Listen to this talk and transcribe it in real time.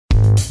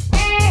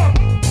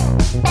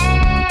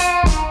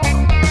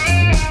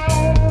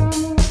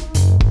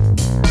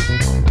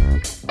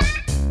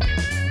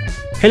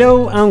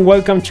Hello and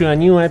welcome to a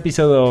new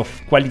episode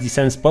of Quality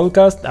Sense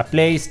Podcast, a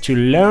place to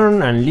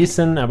learn and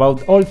listen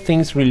about all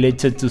things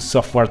related to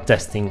software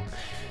testing.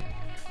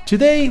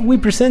 Today we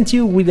present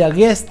you with a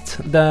guest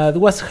that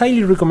was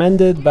highly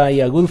recommended by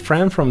a good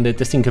friend from the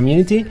testing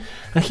community,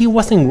 and he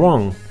wasn't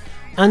wrong.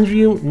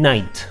 Andrew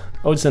Knight,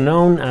 also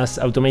known as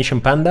Automation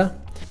Panda.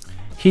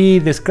 He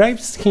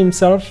describes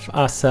himself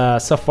as a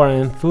software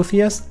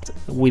enthusiast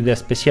with a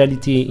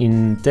specialty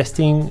in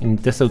testing, in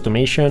test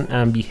automation,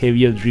 and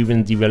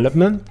behavior-driven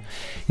development.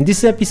 In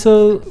this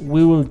episode,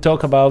 we will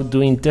talk about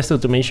doing test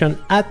automation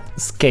at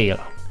scale.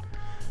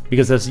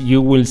 Because as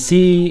you will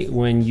see,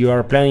 when you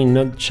are planning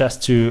not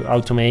just to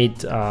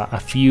automate a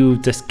few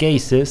test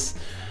cases,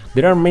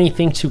 there are many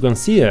things to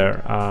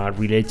consider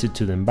related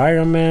to the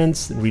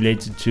environments,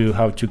 related to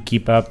how to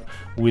keep up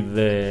with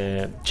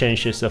the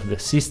changes of the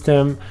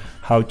system,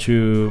 how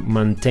to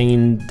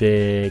maintain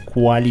the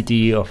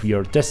quality of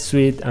your test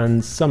suite,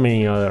 and so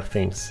many other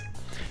things.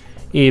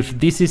 If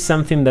this is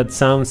something that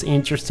sounds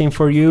interesting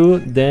for you,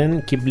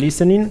 then keep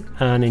listening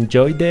and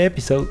enjoy the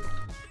episode.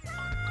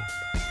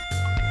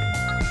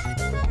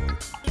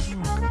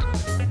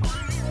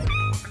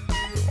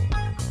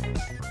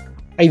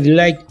 I'd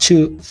like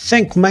to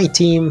thank my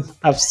team,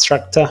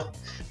 Abstracta,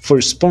 for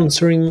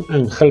sponsoring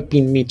and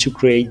helping me to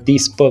create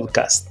this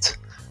podcast.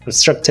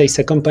 Abstracta is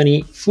a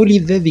company fully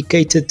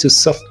dedicated to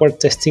software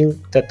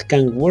testing that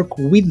can work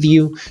with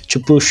you to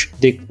push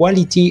the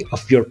quality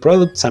of your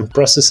products and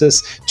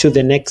processes to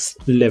the next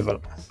level.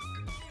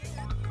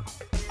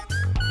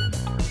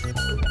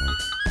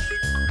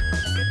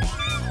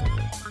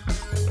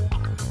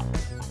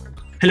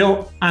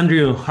 Hello,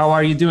 Andrew. How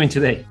are you doing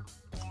today?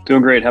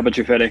 Doing great. How about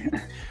you, Fede?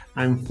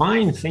 I'm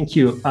fine, thank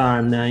you.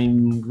 And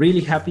I'm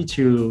really happy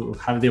to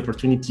have the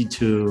opportunity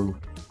to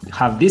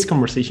have this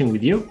conversation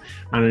with you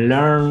and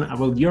learn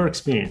about your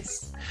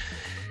experience.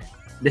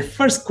 The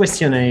first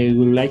question I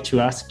would like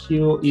to ask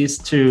you is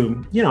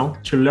to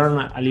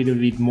learn a little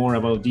bit more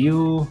about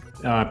you.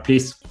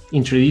 Please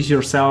introduce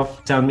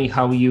yourself. Tell me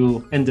how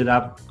you ended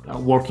up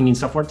working in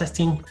software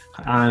testing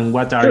and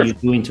what are you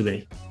doing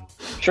today?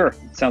 Sure,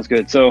 sounds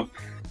good. So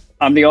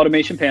I'm the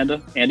Automation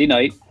Panda, Andy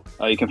Knight.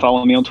 You can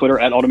follow me on Twitter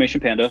at Automation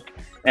Panda.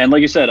 And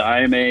like you said, I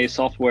am a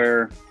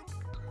software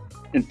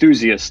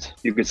enthusiast,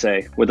 you could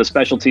say, with a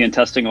specialty in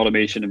testing,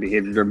 automation, and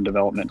behavior-driven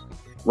development.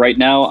 Right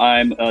now,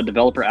 I'm a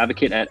developer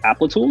advocate at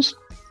Applitools,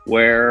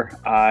 where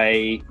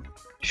I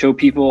show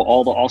people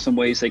all the awesome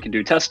ways they can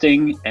do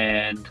testing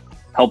and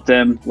help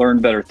them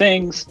learn better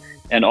things,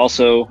 and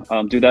also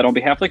do that on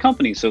behalf of the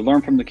company. So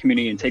learn from the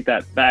community and take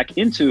that back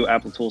into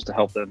Applitools to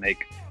help them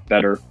make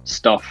better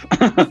stuff.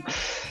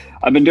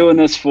 I've been doing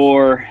this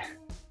for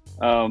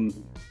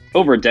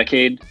over a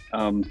decade.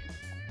 How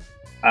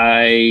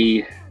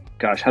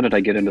did I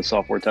get into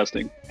software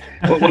testing?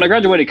 When I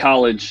graduated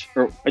college,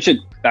 or I should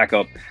back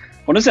up.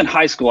 When I was in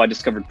high school, I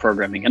discovered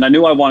programming, and I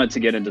knew I wanted to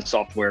get into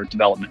software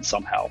development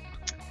somehow.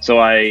 So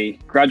I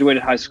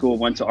graduated high school,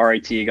 went to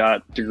RIT,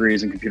 got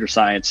degrees in computer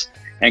science,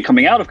 and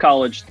coming out of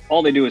college,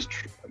 all they do is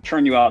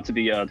turn you out to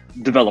be a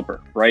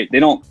developer, right? They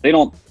don't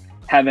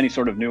have any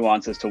sort of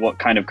nuance as to what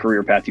kind of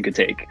career path you could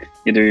take.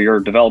 Either you're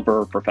a developer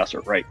or professor,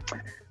 right?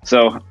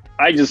 So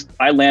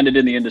I landed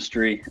in the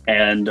industry,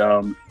 and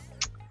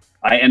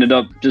I ended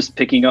up just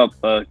picking up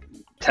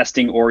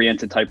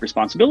testing-oriented type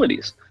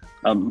responsibilities.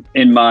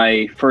 In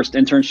my first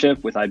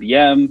internship with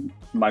IBM,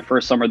 my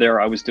first summer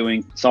there, I was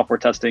doing software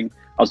testing.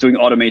 I was doing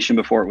automation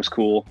before it was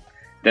cool.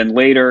 Then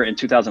later in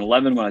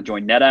 2011, when I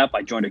joined NetApp,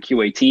 I joined a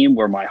QA team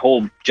where my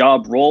whole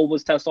job role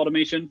was test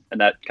automation,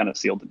 and that kind of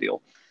sealed the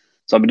deal.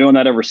 So I've been doing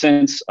that ever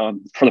since.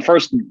 For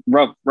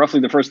the roughly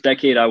the first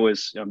decade, I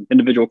was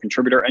individual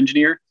contributor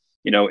engineer,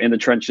 in the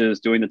trenches,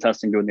 doing the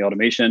testing, doing the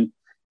automation.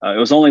 It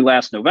was only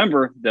last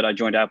November that I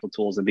joined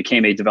Applitools and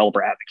became a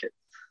developer advocate,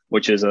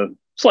 which is a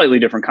slightly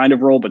different kind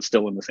of role, but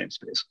still in the same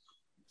space.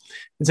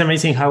 It's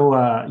amazing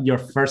how your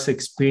first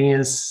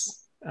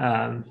experience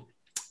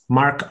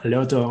marked a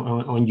lot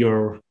on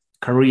your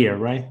career,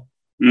 right?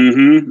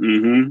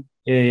 Mm-hmm.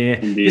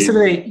 Mm-hmm.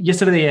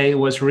 Yesterday I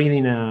was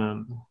reading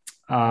an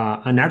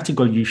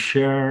article you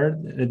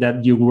shared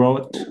that you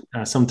wrote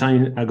some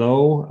time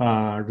ago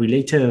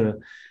related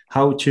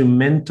how to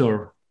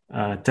mentor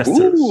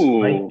testers.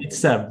 Right?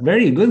 It's a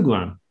very good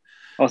one.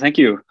 Oh, thank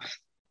you.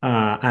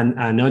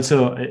 And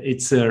also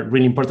it's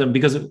really important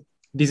because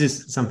this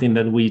is something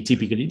that we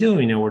typically do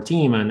in our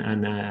team.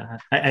 And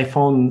I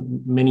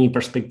found many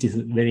perspectives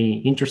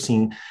very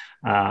interesting,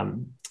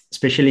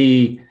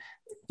 especially,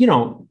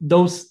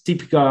 those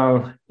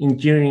typical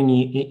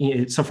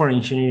software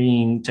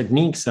engineering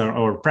techniques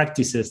or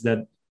practices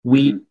that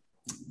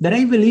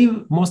I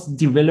believe most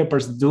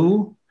developers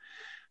do.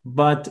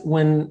 But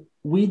when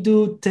we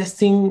do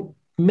testing,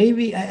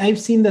 maybe I've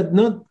seen that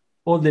not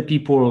all the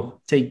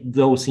people take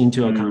those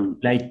into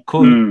account, like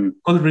code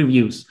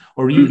reviews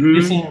or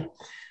using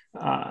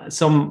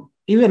some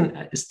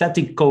even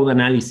static code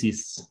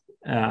analysis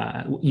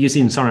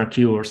using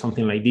SonarQube or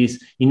something like this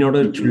in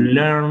order to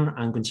learn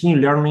and continue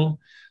learning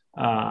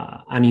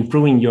and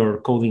improving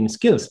your coding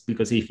skills.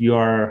 Because if you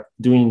are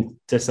doing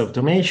test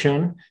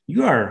automation,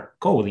 you are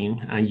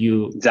coding and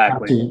you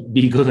have to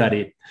be good at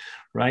it,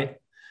 right?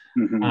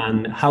 Mm-hmm.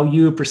 And how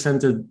you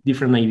presented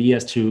different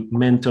ideas to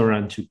mentor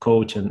and to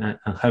coach and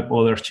help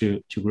others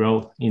to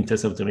grow in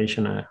test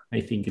automation,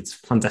 I think it's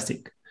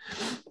fantastic.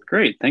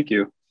 Great, thank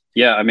you.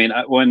 Yeah, I mean,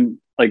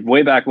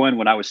 way back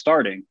when I was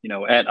starting,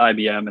 at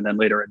IBM and then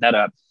later at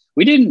NetApp,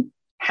 we didn't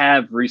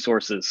have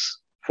resources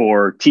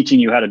for teaching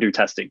you how to do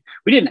testing.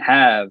 We didn't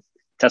have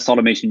Test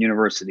Automation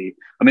University.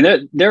 I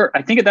mean,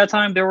 I think at that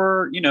time there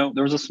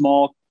was a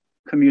small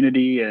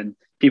community and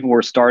people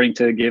were starting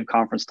to give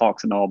conference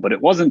talks and all, but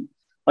it wasn't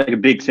like a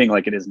big thing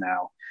like it is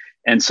now.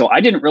 And so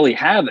I didn't really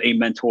have a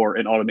mentor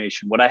in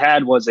automation. What I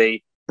had was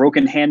a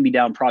broken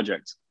hand-me-down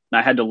project, and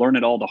I had to learn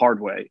it all the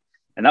hard way.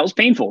 And that was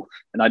painful.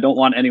 And I don't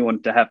want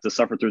anyone to have to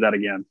suffer through that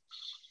again.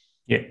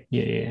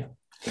 Yeah.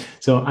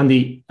 So,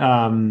 Andy,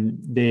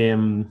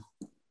 the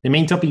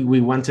main topic we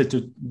wanted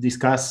to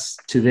discuss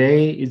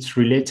today, it's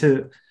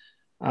related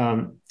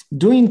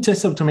doing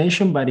test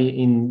automation, but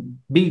in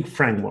big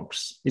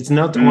frameworks. It's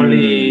not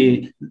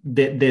only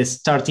the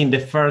starting the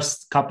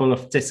first couple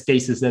of test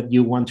cases that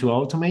you want to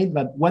automate,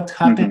 but what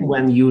happens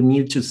when you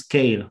need to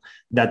scale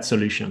that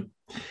solution.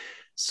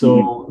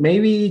 So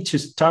maybe to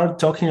start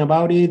talking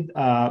about it,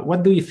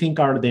 what do you think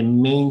are the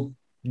main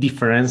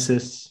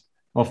differences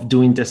of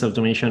doing test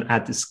automation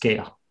at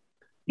scale?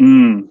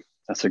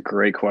 That's a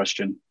great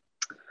question.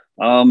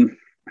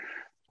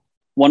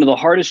 One of the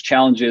hardest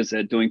challenges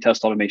at doing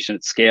test automation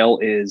at scale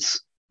is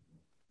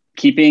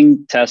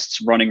keeping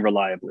tests running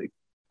reliably,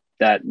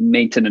 that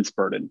maintenance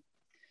burden.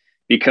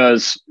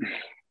 Because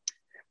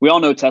we all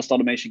know test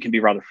automation can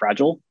be rather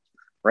fragile,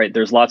 right?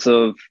 There's lots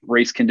of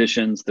race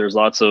conditions. There's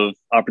lots of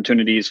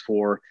opportunities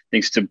for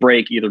things to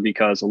break, either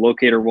because a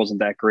locator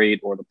wasn't that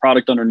great or the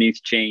product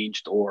underneath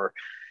changed, or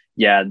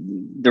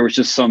there was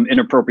just some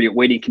inappropriate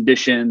weighting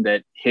condition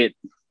that hit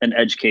an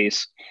edge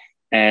case.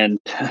 And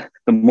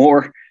the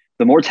more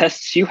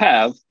tests you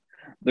have,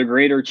 the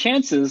greater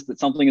chances that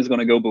something is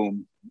going to go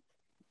boom.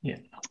 Yeah.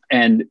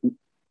 And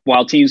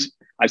while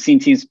I've seen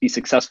teams be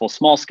successful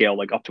small scale,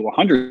 like up to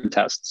 100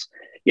 tests,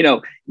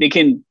 they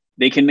can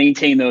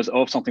maintain those.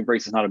 Oh, if something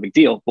breaks, it's not a big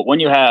deal. But when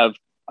you have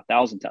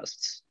 1,000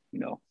 tests,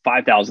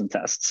 5,000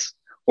 tests,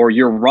 or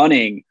you're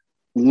running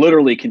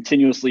literally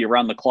continuously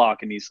around the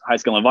clock in these high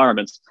scale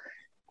environments,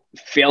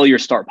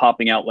 failures start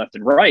popping out left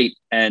and right,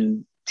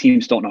 and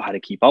teams don't know how to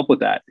keep up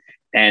with that.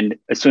 And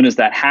as soon as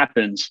that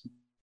happens,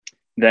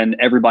 then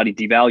everybody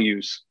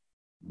devalues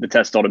the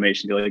test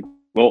automation. They're like,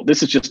 well,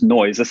 this is just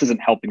noise. This isn't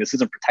helping. This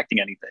isn't protecting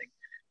anything.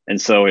 And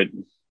so it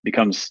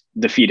becomes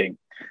defeating,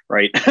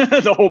 right?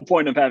 The whole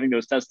point of having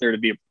those tests there to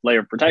be a layer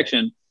of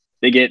protection,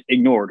 they get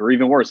ignored, or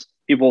even worse,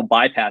 people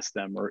bypass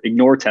them or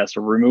ignore tests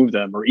or remove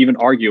them, or even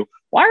argue,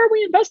 why are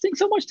we investing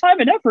so much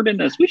time and effort in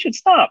this? We should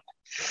stop.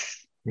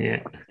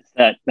 Yeah.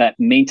 That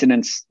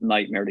maintenance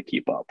nightmare to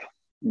keep up.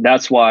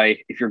 That's why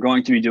if you're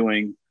going to be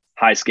doing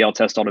high scale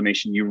test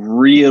automation, you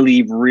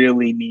really,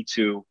 really need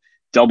to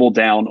double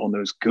down on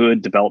those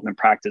good development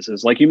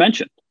practices, like you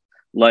mentioned,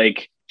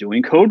 like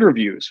doing code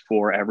reviews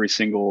for every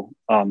single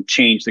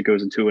change that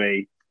goes into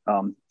a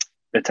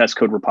test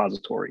code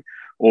repository,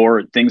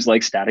 or things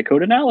like static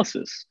code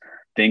analysis,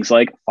 things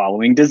like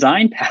following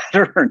design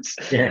patterns.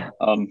 Yeah.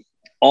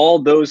 All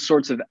those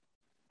sorts of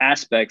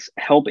aspects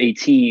help a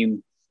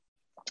team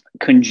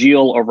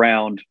congeal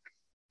around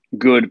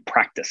good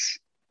practice,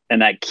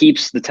 and that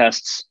keeps the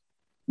tests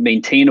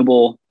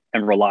maintainable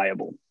and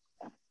reliable.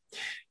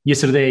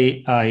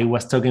 Yesterday, I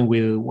was talking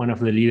with one of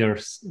the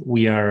leaders.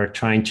 We are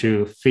trying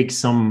to fix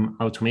some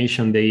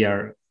automation they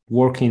were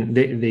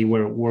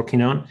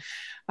working on.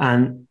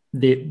 And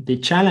the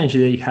challenge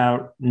they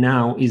have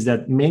now is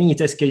that many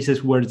test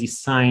cases were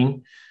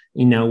designed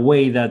in a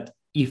way that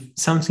if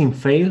something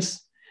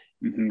fails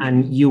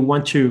and you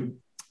want to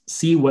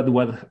see what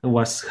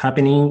was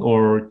happening,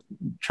 or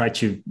try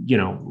to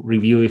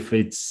review if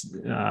it's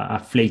a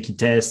flaky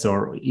test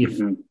or if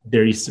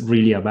there is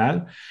really a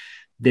bug,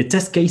 the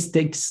test case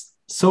takes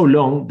so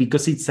long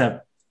because it's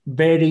a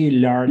very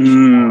large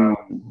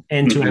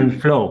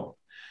end-to-end flow.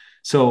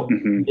 So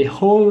the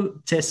whole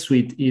test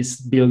suite is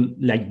built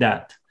like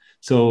that.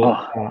 So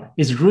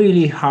it's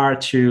really hard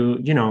to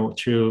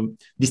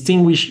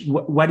distinguish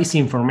what is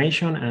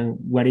information and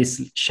what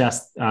is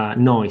just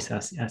noise,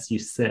 as you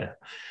said.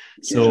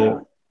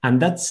 So, and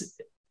that's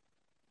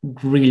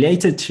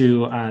related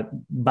to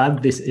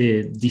bad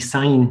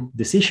design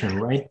decision,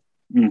 right?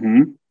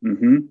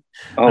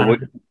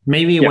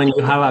 Maybe when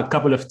you have a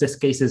couple of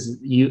test cases,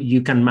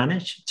 you can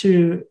manage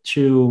to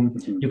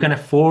you can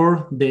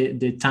afford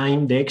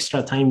the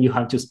extra time you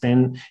have to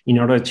spend in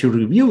order to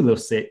review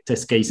those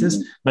test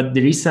cases. But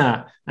there is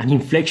an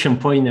inflection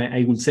point,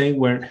 I would say,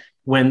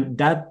 when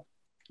that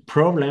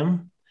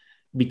problem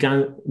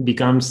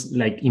becomes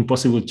like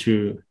impossible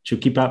to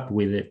keep up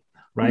with it,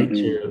 right?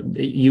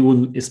 You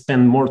will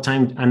spend more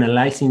time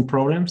analyzing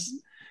problems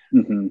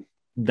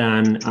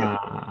than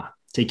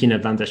taking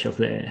advantage of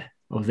the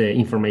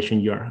information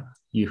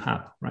you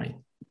have, right?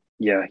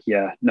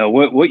 Yeah. No,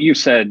 what you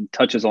said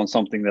touches on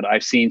something that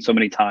I've seen so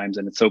many times,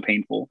 and it's so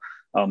painful.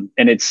 And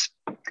it's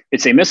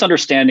a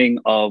misunderstanding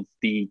of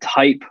the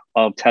type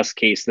of test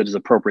case that is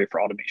appropriate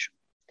for automation,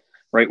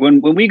 right?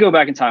 When we go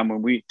back in time,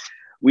 when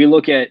we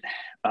look at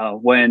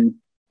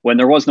when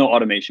there was no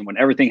automation, when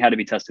everything had to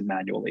be tested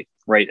manually,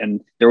 right?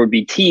 And there would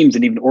be teams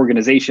and even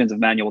organizations of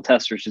manual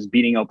testers just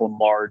beating up on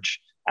large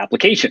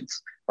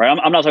applications, right?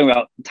 I'm not talking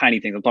about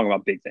tiny things. I'm talking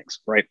about big things,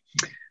 right?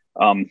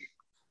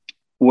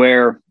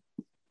 Where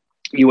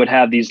you would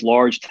have these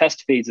large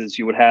test phases,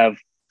 you would have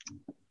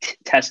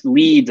test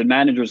leads and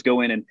managers go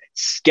in and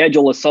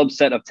schedule a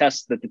subset of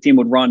tests that the team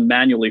would run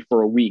manually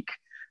for a week,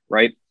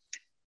 right?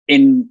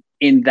 In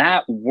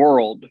that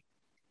world,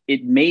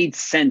 it made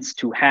sense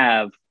to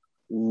have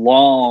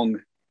long,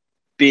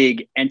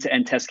 big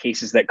end-to-end test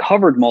cases that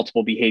covered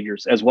multiple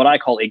behaviors as what I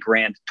call a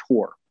grand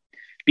tour.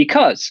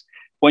 Because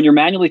when you're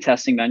manually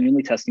testing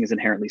is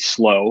inherently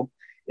slow.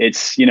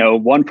 It's,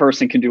 one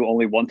person can do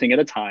only one thing at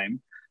a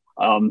time.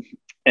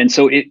 And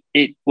so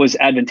it was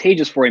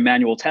advantageous for a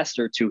manual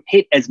tester to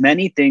hit as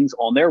many things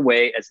on their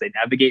way as they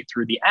navigate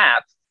through the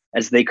app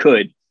as they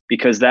could,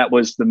 because that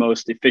was the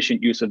most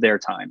efficient use of their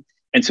time.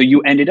 And so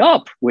you ended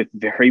up with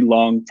very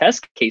long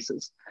test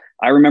cases.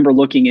 I remember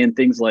looking in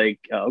things like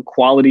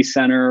Quality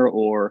Center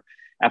or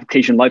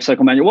Application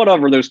Lifecycle Manual,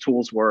 whatever those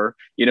tools were,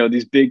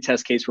 these big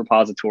test case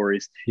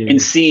repositories,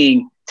 and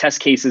seeing test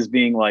cases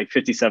being like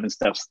 57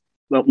 steps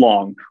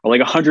long or like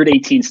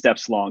 118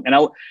 steps long. And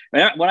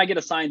when I get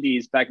assigned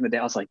these back in the day,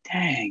 I was like,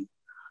 dang,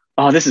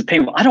 oh, this is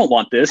painful. I don't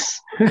want this.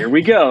 Here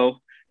we go.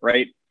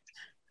 Right.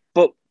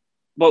 But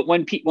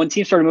when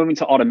teams started moving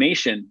to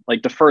automation,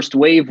 like the first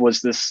wave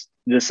was this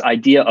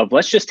idea of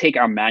let's just take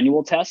our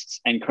manual tests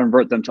and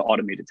convert them to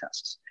automated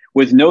tests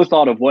with no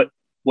thought of what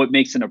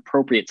makes an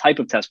appropriate type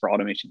of test for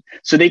automation.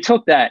 So they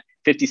took that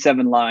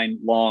 57 line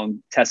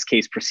long test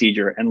case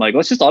procedure and like,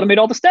 let's just automate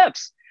all the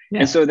steps.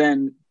 Yeah. And so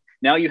then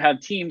now you have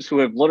teams who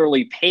have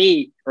literally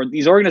paid, or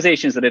these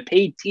organizations that have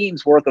paid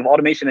teams worth of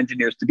automation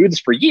engineers to do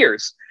this for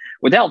years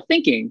without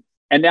thinking.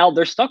 And now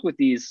they're stuck with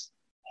these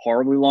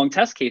horribly long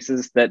test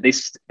cases that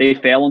they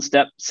fail in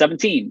step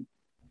 17.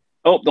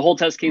 Oh, the whole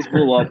test case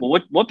blew up.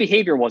 Well, what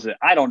behavior was it?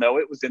 I don't know.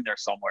 It was in there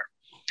somewhere,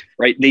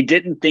 right? They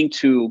didn't think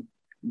to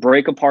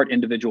break apart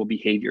individual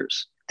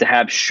behaviors, to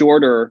have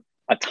shorter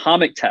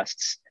atomic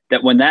tests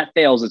that when that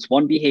fails, it's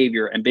one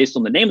behavior. And based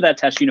on the name of that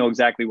test, you know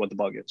exactly what the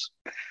bug is.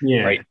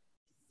 Yeah. Right.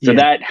 So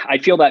that I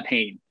feel that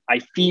pain. I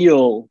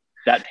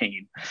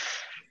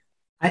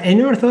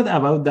never thought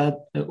about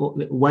that.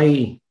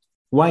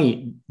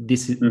 Why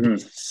this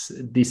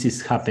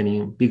is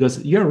happening?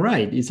 Because you're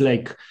right. It's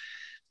like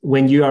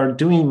when you are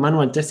doing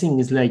manual testing,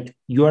 it's like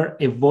you are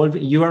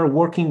evolving. You are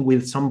working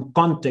with some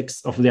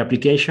context of the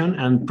application,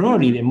 and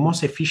probably the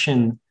most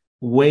efficient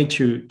way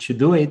to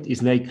do it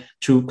is like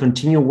to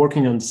continue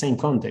working on the same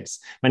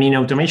context. But in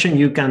automation,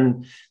 you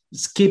can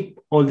skip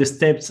all the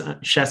steps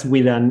just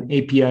with an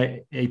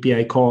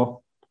API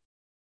call,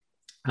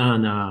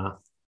 and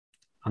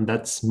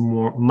that's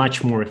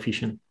much more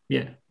efficient.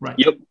 Yeah, right.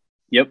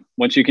 Yep.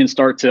 Once you can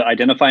start to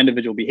identify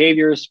individual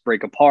behaviors,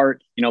 break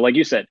apart, like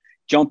you said,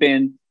 jump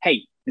in.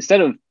 Hey,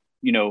 instead of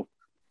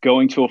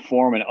going to a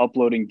form and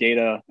uploading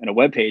data in a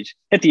web page,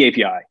 hit the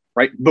API.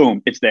 Right,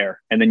 boom, it's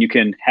there, and then you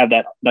can have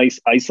that nice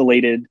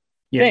isolated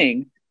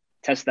thing,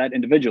 test that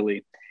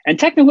individually. And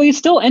technically, it's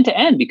still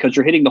end-to-end because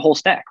you're hitting the whole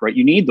stack, right?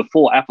 You need the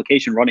full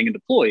application running and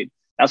deployed.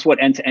 That's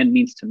what end-to-end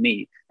means to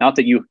me. Not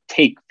that you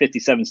take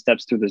 57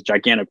 steps through this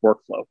gigantic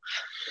workflow.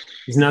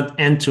 It's not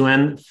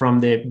end-to-end from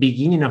the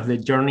beginning of the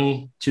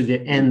journey to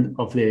the end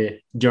of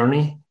the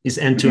journey. It's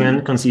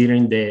end-to-end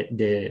considering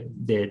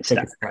the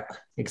tech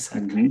stack.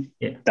 Exactly.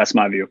 Yeah, that's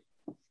my view.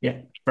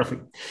 Yeah,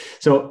 perfect.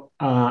 So,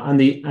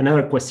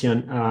 another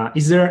question: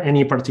 is there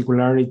any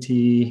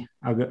particularity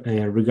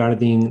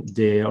regarding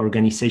the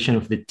organization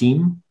of the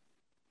team?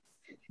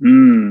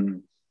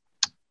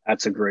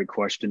 That's a great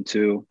question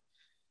too,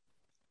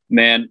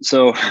 man.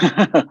 So,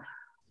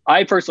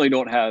 I personally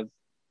don't have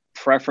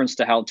preference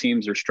to how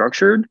teams are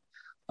structured.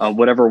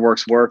 Whatever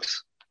works.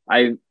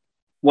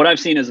 What I've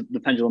seen is the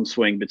pendulum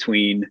swing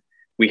between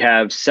we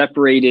have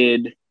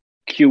separated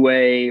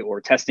QA or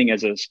testing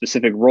as a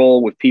specific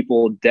role with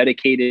people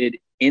dedicated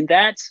in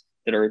that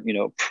are,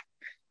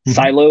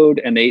 siloed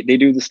and they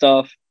do the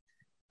stuff,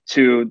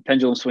 to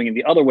pendulum swinging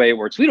the other way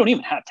where we don't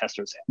even have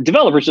testers.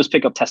 Developers just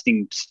pick up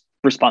testing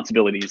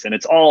responsibilities and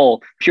it's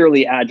all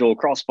purely agile,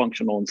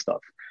 cross-functional and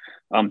stuff.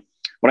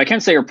 What I can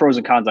say are pros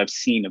and cons I've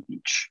seen of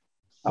each.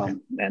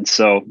 And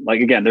so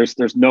again,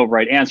 there's no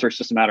right answer. It's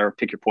just a matter of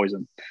pick your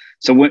poison.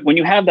 So when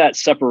you have that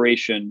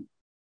separation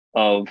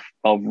of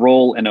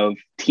role and of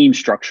team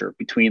structure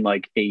between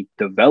like a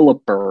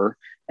developer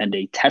and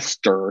a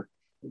tester,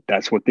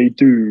 that's what they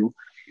do.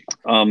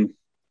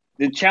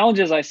 The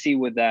challenges I see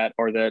with that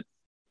are that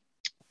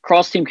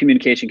cross-team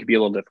communication can be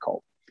a little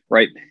difficult,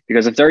 right?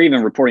 Because if they're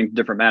even reporting to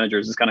different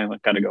managers, it's kind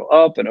of go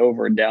up and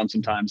over and down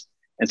sometimes.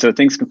 And so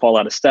things can fall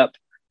out of step.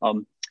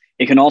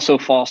 It can also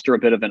foster a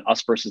bit of an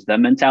us versus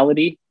them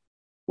mentality,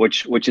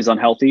 which is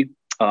unhealthy.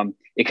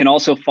 it can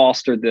also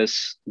foster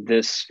this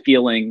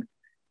feeling,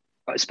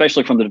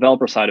 especially from the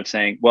developer side, of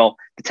saying, well,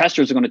 the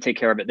testers are going to take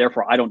care of it,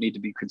 therefore I don't need to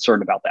be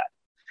concerned about that,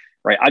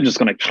 right? I'm just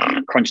going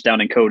to crunch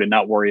down in code and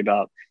not worry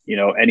about,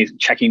 any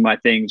checking my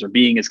things or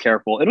being as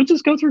careful. It'll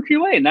just go through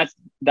QA and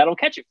that'll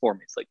catch it for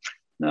me. It's like,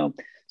 no.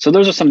 So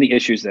those are some of the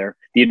issues there.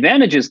 The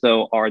advantages,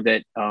 though, are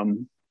that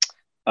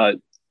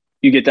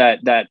you get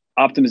that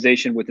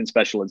optimization within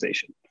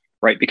specialization,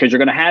 right? Because you're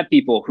going to have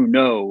people who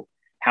know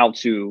how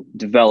to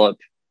develop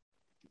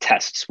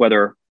tests,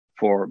 whether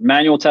for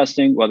manual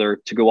testing,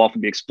 whether to go off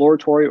and be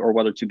exploratory, or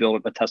whether to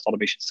build a test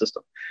automation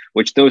system,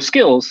 which those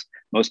skills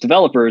most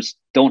developers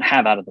don't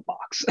have out of the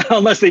box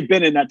unless they've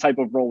been in that type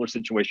of role or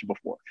situation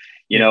before.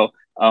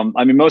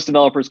 Most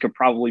developers could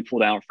probably pull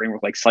down a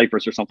framework like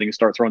Cypress or something and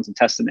start throwing some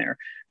tests in there.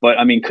 But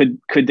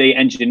could they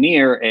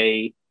engineer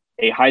a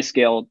high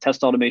scale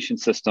test automation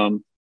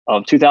system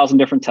of 2,000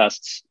 different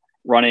tests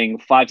running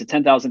 5 to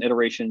 10,000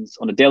 iterations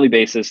on a daily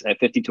basis at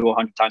 50 to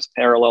 100 times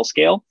parallel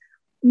scale?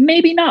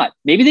 Maybe not.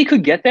 Maybe they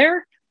could get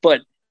there,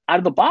 but out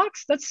of the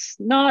box, that's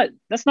not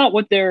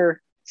what they're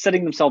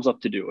setting themselves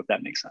up to do, if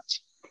that makes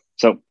sense.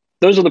 So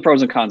those are the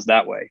pros and cons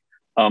that way.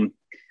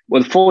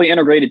 With a fully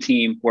integrated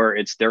team where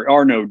there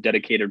are no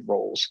dedicated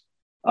roles,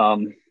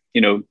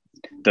 the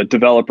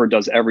developer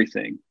does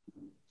everything.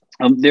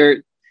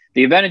 The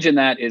advantage in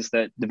that is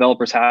that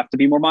developers have to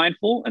be more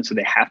mindful, and so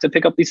they have to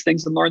pick up these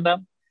things and learn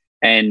them.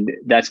 And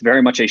that's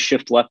very much a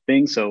shift left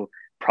thing. So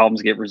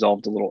problems get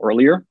resolved a little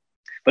earlier.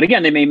 But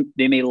again,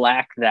 they may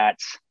lack that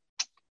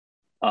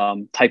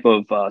type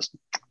of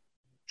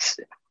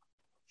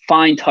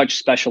fine touch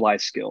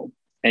specialized skill,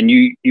 and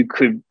you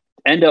could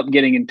end up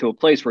getting into a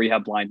place where you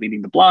have blind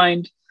leading the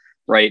blind,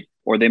 right?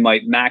 Or they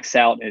might max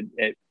out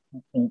at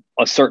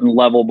a certain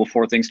level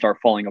before things start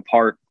falling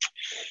apart.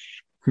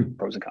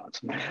 Pros and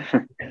cons.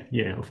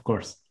 Yeah, of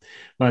course.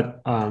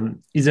 But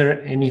is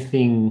there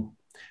anything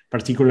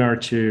particular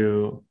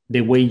to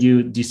the way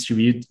you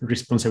distribute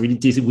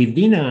responsibilities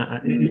within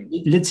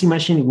let's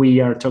imagine we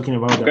are talking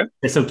about a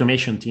test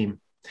automation team,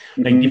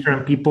 like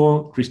different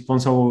people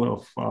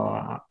responsible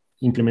of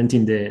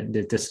implementing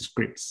the test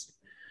scripts.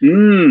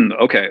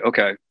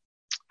 Okay.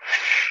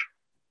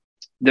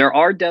 There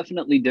are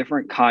definitely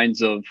different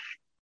kinds of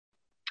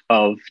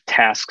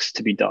tasks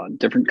to be done,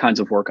 different kinds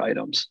of work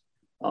items.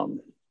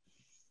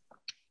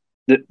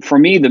 For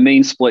me, the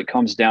main split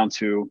comes down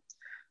to,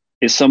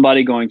 is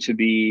somebody going to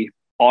be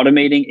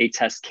automating a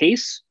test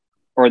case,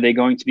 or are they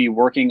going to be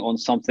working on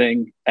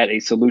something at a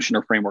solution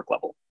or framework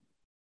level,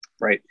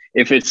 right?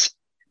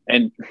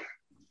 And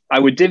I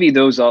would divvy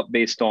those up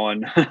based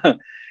on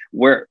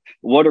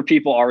what are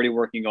people already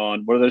working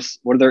on? What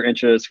are their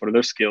interests? What are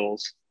their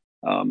skills?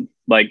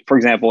 Like, for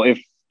example,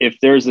 if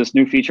there's this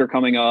new feature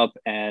coming up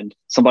and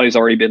somebody's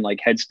already been like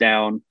heads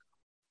down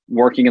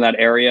working in that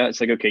area, it's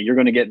like, okay, you're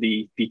going to get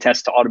the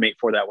test to automate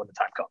for that when the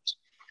time comes,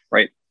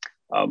 right?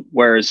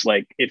 Whereas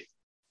like if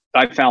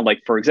I found,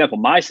 like, for example,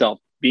 myself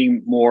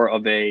being more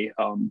of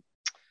in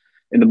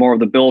the more of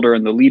the builder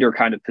and the leader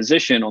kind of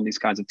position on these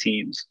kinds of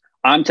teams,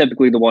 I'm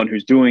typically the one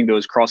who's doing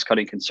those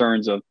cross-cutting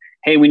concerns of,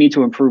 hey, we need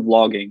to improve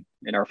logging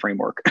in our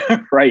framework,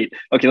 right?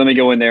 Okay, let me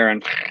go in there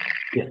and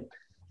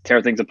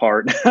tear things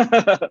apart.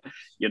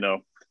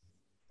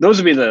 Those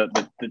would be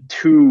the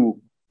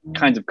two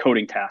kinds of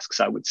coding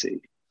tasks I would see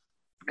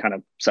kind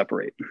of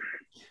separate.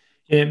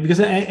 Yeah,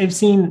 because I've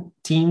seen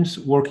teams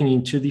working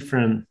in two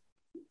different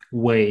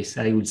ways,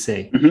 I would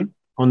say. Mm-hmm.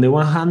 On the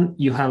one hand,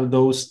 you have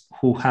those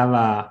who have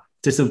a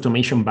test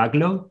automation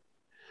backlog.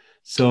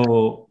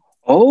 So,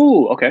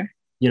 okay.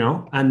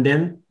 And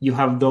then you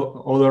have the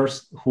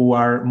others who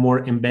are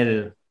more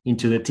embedded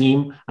into the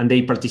team and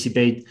they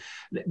participate.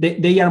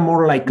 They are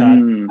more like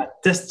a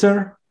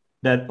tester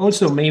that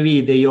also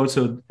maybe they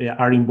also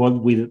are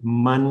involved with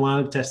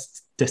manual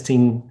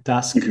testing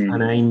tasks,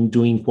 and I'm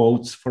doing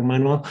quotes for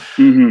manual,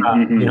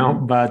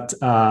 but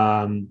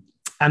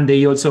and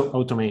they also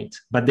automate,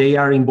 but they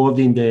are involved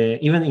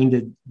even in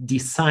the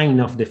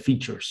design of the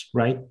features,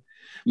 right?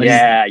 But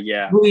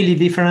it's really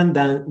different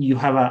than you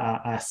have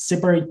a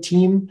separate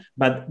team,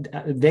 but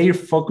their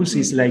focus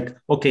is like,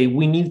 okay,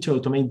 we need to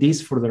automate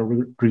this for the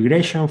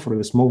regression, for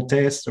the smoke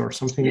test or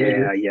something like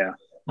that. Yeah.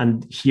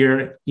 And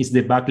here is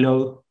the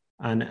backlog.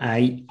 And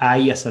I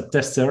as a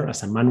tester,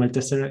 as a manual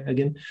tester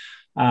again,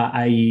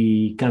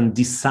 I can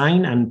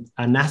design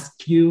and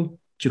ask you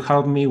to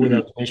help me with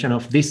automation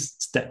of these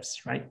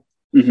steps, right?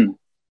 Mm-hmm.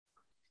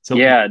 So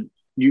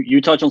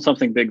you touch on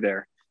something big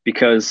there,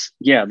 because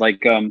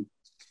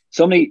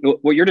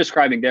what you're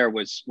describing there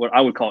was what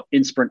I would call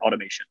in-sprint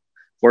automation,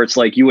 where it's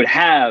like you would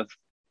have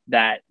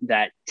that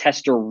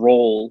tester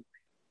role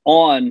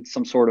on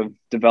some sort of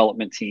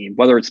development team,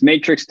 whether it's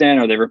matrixed in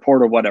or they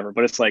report or whatever.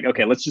 But it's like,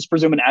 okay, let's just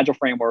presume an agile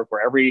framework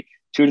where every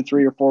 2 to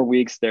 3 or 4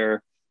 weeks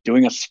they're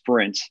doing a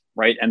sprint,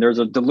 right? And there are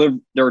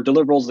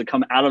deliverables that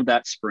come out of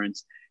that sprint.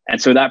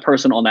 And so that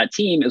person on that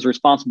team is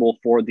responsible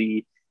for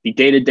the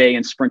day-to-day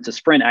and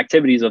sprint-to-sprint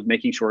activities of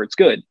making sure it's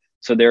good.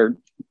 So they're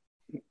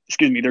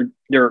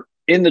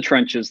in the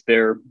trenches,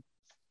 they're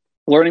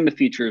learning the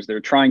features,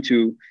 they're trying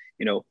to,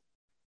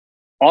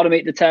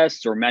 automate the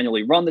tests or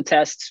manually run the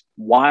tests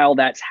while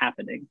that's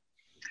happening,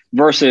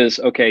 versus,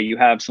 okay, you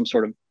have some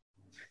sort of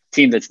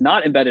team that's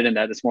not embedded in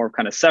that, that's more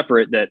kind of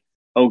separate, that,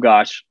 oh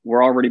gosh,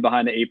 we're already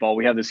behind the 8 ball.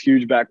 We have this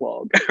huge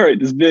backlog, right?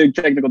 This big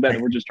technical debt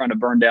that we're just trying to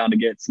burn down to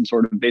get some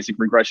sort of basic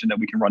regression that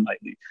we can run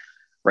nightly,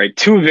 right?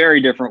 Two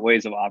very different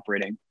ways of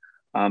operating.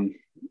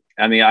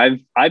 I mean,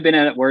 I've been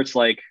in it where it's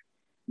like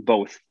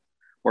both,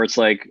 where it's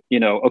like, you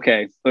know,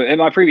 okay, in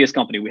my previous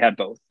company, we had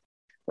both,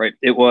 right?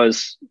 It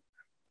was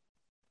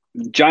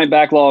giant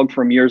backlog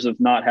from years of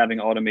not having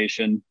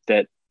automation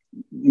that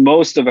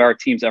most of our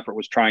team's effort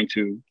was trying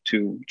to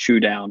chew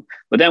down.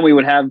 But then we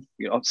would have,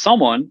 you know,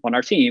 someone on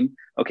our team,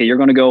 okay, you're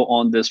going to go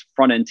on this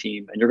front end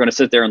team and you're going to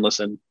sit there and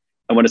listen.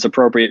 And when it's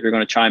appropriate, you're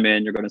going to chime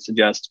in, you're going to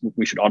suggest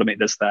we should automate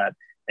this, that,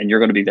 and you're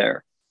going to be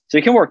there. So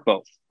you can work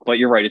both, but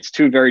you're right. It's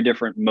two very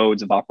different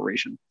modes of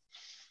operation.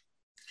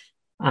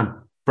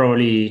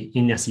 Probably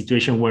in a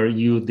situation where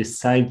you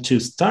decide to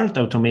start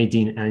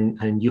automating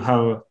and you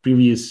have a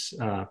previous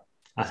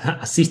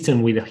a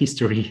system with a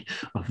history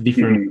of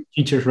different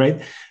features, right?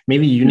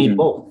 Maybe you need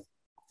both.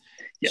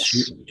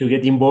 Yes. To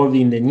get involved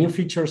in the new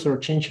features or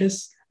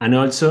changes, and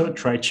also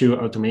try to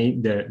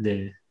automate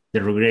the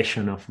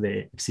regression of the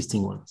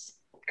existing ones.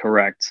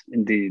 Correct,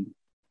 indeed.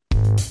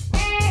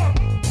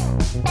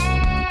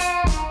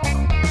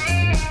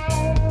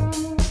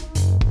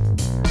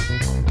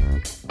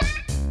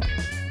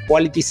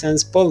 Quality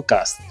Sense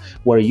podcast,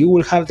 where you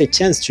will have the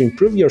chance to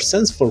improve your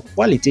sense for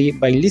quality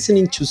by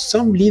listening to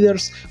some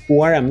leaders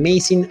who are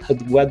amazing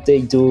at what they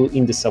do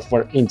in the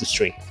software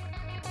industry.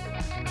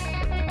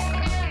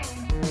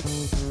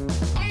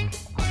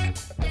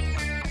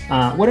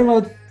 What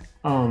about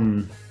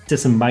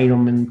test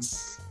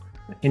environments?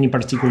 Any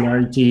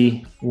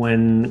particularity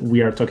when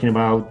we are talking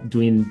about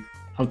doing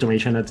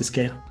automation at the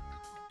scale?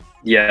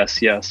 Yes.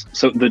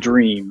 So the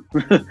dream,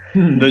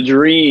 the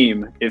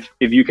dream, if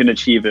you can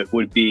achieve it,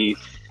 would be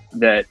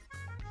that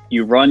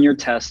you run your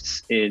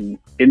tests in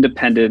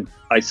independent,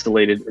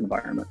 isolated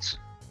environments,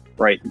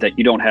 right? That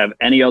you don't have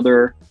any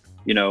other,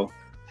 you know,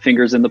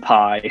 fingers in the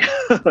pie.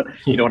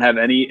 You don't have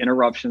any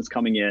interruptions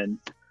coming in.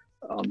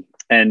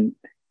 And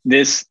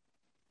this,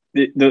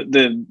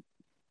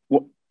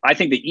 I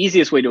think the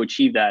easiest way to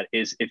achieve that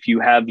is if you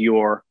have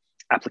your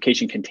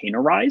application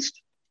containerized,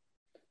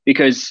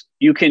 because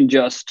you can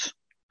just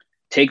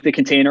take the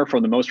container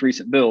from the most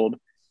recent build,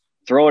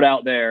 throw it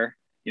out there,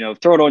 you know,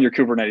 throw it on your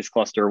Kubernetes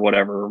cluster or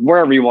whatever,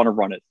 wherever you want to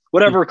run it,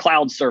 whatever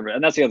cloud service.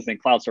 And that's the other thing,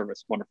 cloud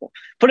service, wonderful.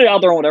 Put it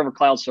out there on whatever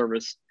cloud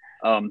service,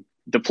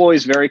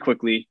 deploys very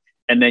quickly,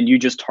 and then you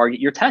just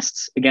target your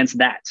tests against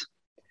that.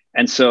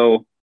 And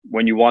so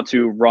when you want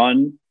to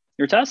run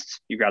your tests,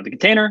 you grab the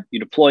container,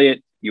 you deploy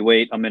it, you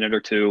wait a minute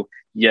or two,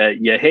 you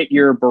hit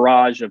your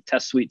barrage of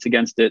test suites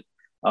against it.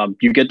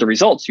 You get the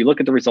results. You look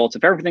at the results.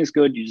 If everything's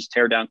good, you just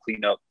tear down,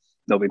 clean up,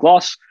 no big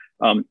loss.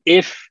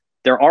 If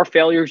there are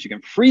failures, you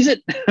can freeze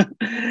it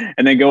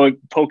and then go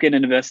poke in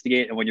and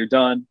investigate. And when you're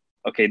done,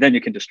 okay, then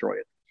you can destroy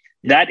it.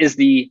 That is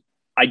the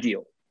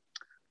ideal.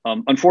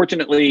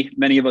 Unfortunately,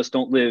 many of us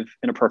don't live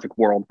in a perfect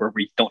world where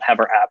we don't have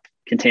our app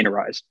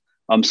containerized.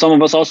 Some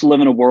of us also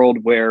live in a world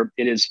where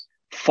it is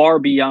far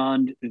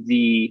beyond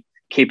the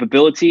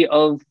capability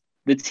of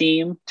the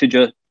team to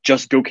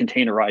just go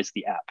containerize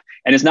the app.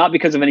 And it's not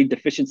because of any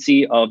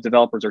deficiency of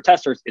developers or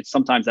testers. It's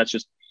sometimes that's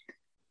just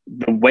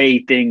the way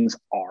things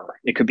are.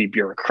 It could be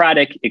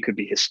bureaucratic. It could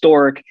be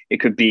historic. It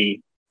could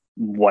be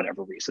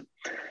whatever reason.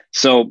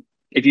 So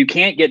if you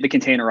can't get the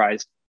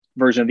containerized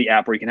version of the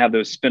app where you can have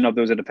those spin up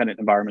those independent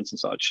environments and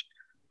such,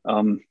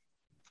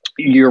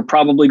 you're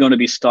probably going to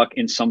be stuck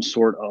in some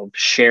sort of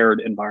shared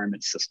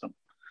environment system.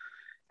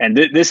 And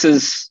this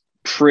is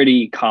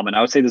pretty common.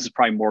 I would say this is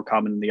probably more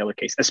common in the other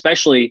case,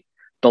 especially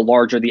the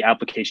larger the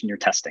application you're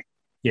testing.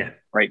 Yeah.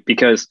 Right.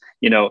 Because,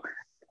 you know,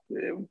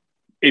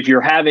 if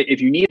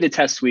you need a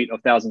test suite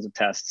of thousands of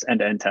tests,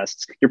 end-to-end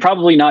tests, you're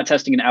probably not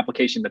testing an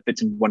application that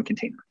fits in one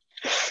container,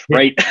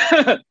 right?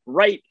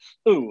 Right.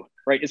 Ooh,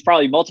 right. It's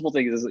probably multiple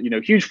things, you know,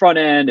 huge front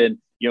end and,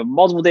 you know,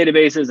 multiple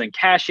databases and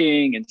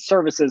caching and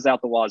services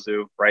out the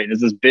wazoo, right? And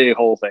it's this big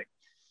whole thing.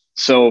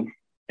 So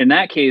in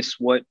that case,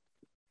 what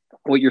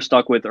you're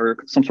stuck with are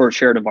some sort of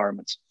shared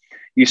environments.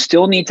 You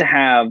still need to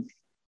have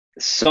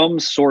some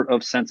sort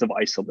of sense of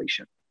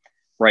isolation,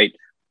 right?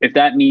 If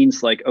that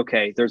means like,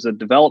 okay, there's a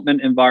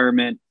development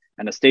environment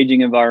and a staging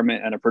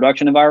environment and a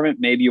production environment,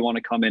 maybe you want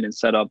to come in and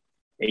set up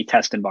a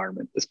test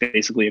environment. It's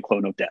basically a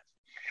clone of dev,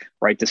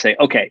 right? To say,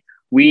 okay,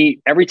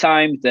 every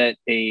time that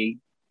a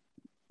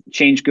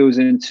change goes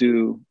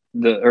into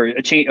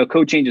a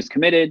code change is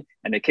committed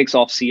and it kicks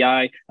off CI,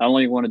 not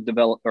only are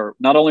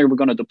we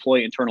going to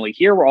deploy internally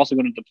here, we're also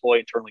going to deploy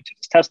internally to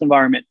this test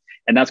environment,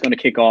 and that's going to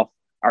kick off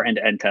our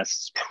end-to-end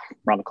tests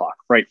around the clock,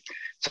 right?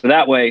 So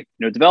that way, you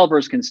know,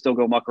 developers can still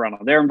go muck around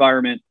on their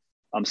environment.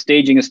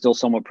 Staging is still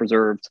somewhat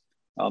preserved,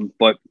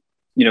 but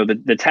you know,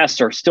 the tests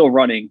are still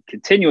running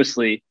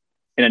continuously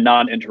in a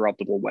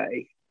non-interruptible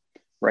way,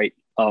 right?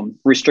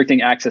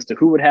 Restricting access to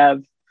who would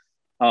have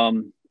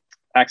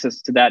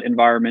access to that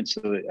environment, so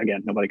that,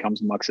 again, nobody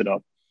comes and mucks it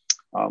up.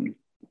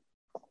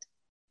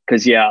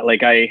 Because yeah,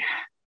 like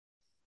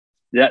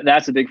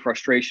that's a big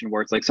frustration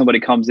where it's like somebody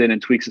comes in and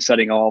tweaks a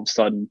setting, all of a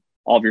sudden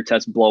all of your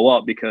tests blow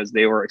up because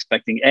they were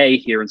expecting A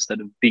here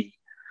instead of B.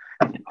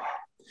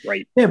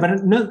 Right. Yeah,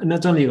 but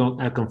not only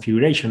a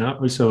configuration,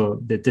 also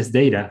the test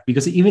data,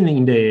 because even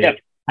in the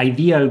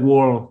ideal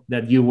world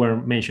that you were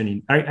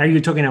mentioning, are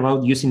you talking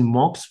about using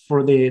mocks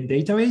for the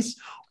database,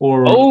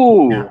 or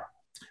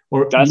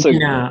or that's a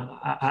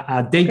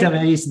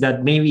database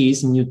that maybe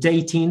is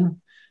mutating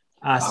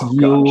as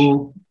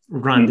you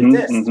run the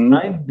test,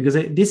 right? Because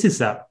this is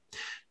a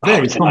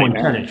very common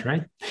challenge,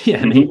 right?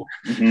 Yeah,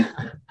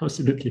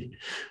 absolutely.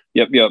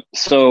 Yep.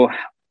 So,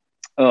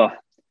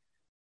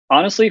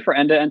 honestly, for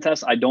end-to-end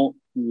tests, I don't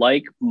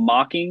like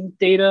mocking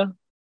data.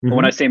 But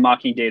when I say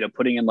mocking data,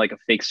 putting in like a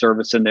fake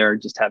service in there,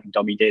 just having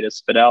dummy data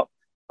spit out.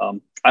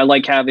 I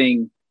like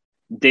having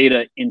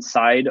data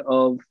inside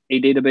of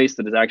a database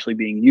that is actually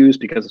being used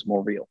because it's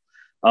more real.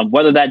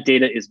 Whether that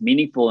data is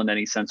meaningful in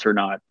any sense or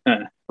not,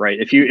 right?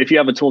 If you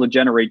have a tool to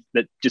generate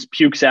that just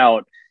pukes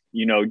out,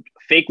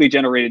 fakely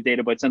generated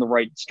data, but it's in the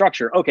right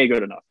structure, okay,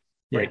 good enough,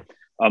 right?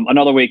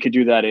 Another way you could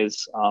do that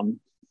is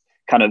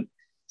kind of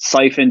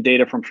siphon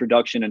data from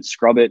production and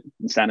scrub it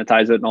and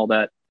sanitize it and all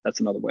that. That's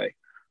another way.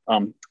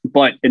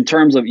 But in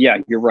terms of,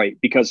 you're right,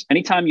 because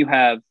anytime you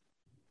have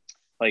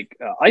like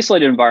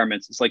isolated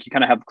environments, it's like you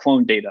kind of have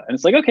cloned data and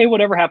it's like, okay,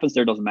 whatever happens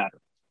there doesn't matter,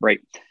 right?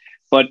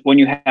 But when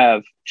you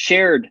have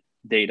shared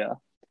data,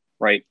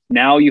 right,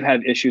 now you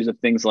have issues of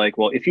things like,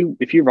 well, if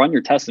you run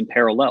your tests in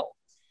parallel,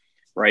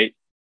 right,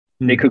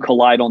 they could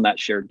collide on that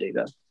shared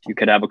data. You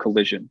could have a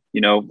collision,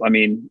 I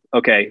mean,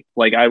 okay,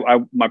 like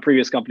my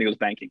previous company was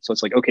banking. So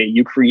it's like, okay,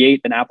 you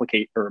create an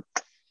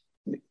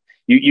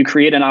you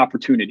create an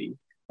opportunity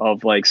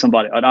of like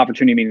an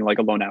opportunity meaning like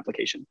a loan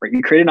application, right?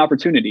 You create an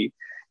opportunity,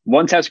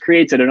 one test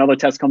creates it, another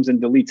test comes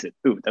and deletes it.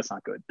 Ooh, that's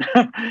not good.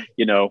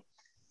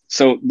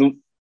 So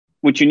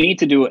what you need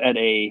to do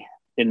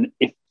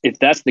if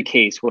that's the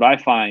case, what I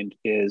find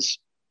is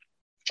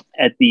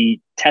at the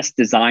test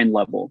design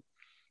level,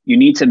 you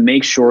need to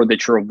make sure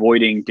that you're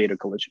avoiding data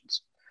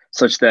collisions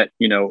such that,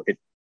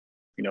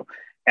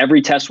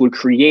 every test would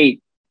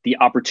create the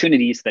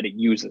opportunities that it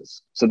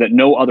uses so that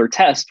no other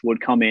test would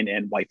come in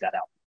and wipe that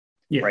out,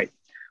 right?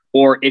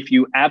 Or if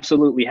you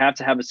absolutely have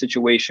to have a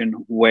situation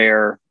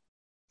where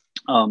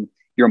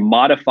you're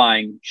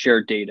modifying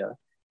shared data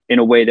in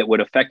a way that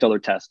would affect other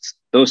tests,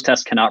 those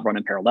tests cannot run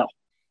in parallel,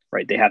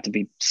 right? They have to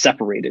be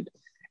separated.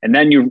 And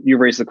then you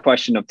raise the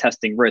question of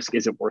testing risk.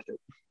 Is it worth it,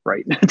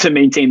 right? To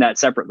maintain that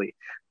separately?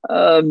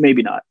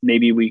 Maybe not.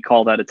 Maybe we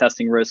call that a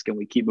testing risk and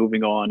we keep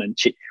moving on and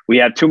we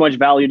have too much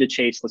value to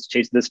chase. Let's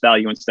chase this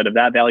value instead of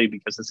that value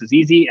because this is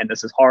easy and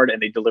this is hard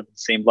and they deliver the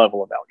same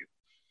level of value,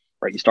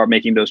 right? You start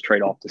making those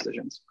trade-off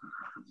decisions.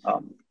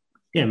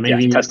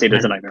 Maybe test data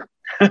is a nightmare.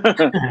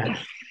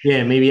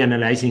 Maybe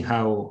analyzing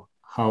how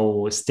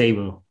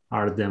stable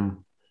are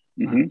them.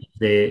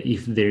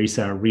 If there is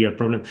a real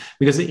problem,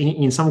 because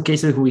in some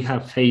cases we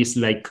have faced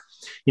like,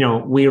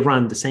 we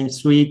run the same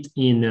suite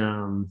in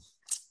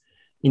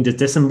the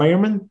test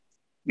environment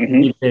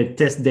with the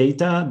test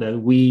data that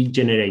we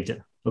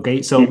generated.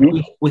 Okay, so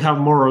we have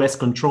more or less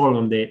control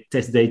on the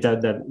test data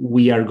that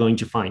we are going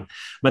to find.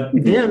 But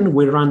then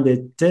we run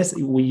the test.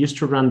 We used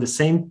to run the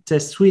same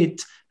test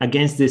suite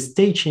against the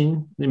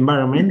staging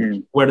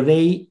environment where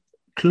they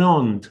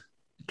cloned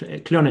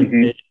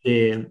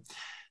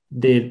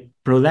the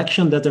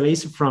production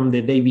database from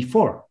the day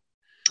before.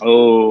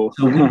 So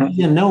we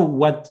didn't know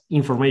what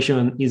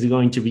information is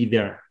going to be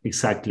there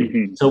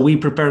exactly. So we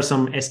prepare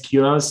some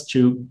SQLs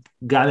to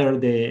gather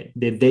the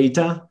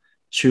data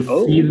to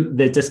fill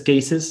the test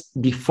cases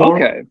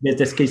before the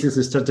test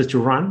cases started to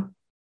run,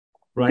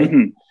 right?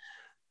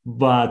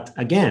 But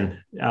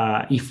again,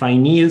 if I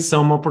need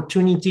some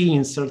opportunity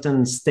in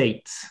certain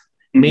states,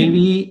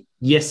 maybe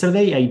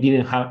yesterday I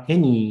didn't have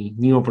any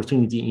new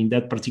opportunity in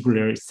that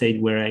particular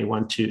state where I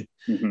want to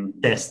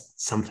test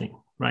something,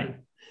 right?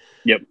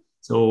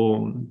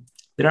 So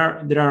there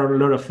are a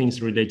lot of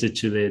things related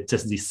to the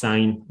test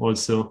design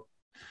also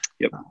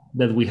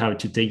that we have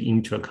to take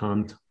into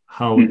account,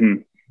 how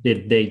the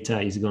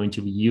data is going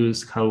to be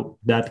used, how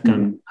that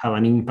can have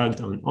an impact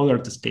on other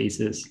test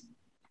cases.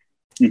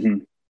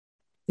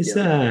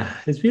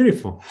 It's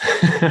beautiful.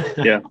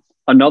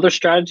 Another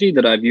strategy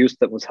that I've used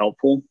that was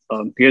helpful,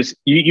 because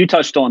you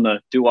touched on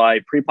do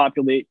I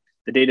pre-populate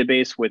the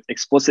database with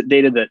explicit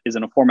data that is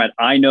in a format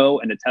I know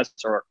and the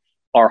tests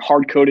are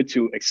hard-coded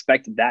to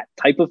expect that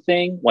type of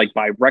thing, like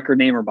by record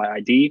name or by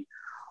ID?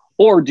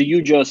 Or do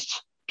you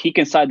just peek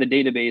inside the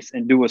database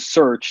and do a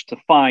search to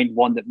find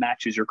one that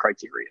matches your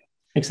criteria?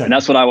 Exactly. And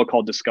that's what I would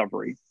call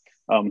discovery.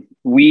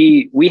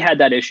 We had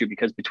that issue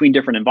because between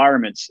different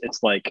environments,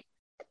 it's like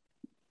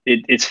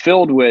it's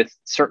filled with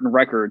certain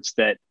records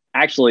that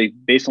actually,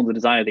 based on the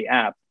design of the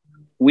app,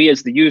 we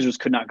as the users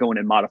could not go in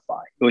and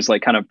modify. It was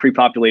like kind of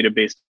pre-populated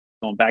based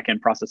on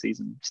back-end processes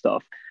and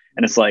stuff.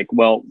 And it's like,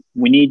 well,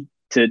 we need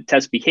to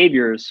test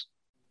behaviors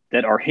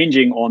that are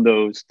hinging on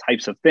those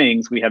types of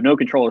things. We have no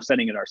control of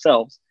setting it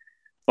ourselves,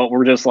 but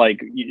we're just like,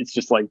 it's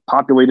just like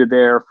populated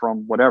there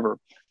from whatever.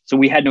 So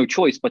we had no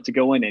choice but to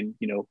go in and,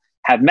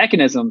 have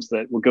mechanisms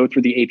that would go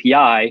through the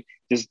API,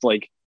 just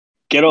like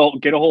get a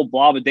whole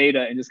blob of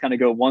data and just kind of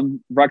go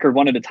one record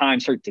one at a time.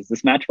 Search, does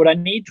this match what I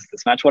need? Does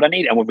this match what I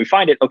need? And when we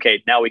find it,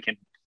 okay, now we can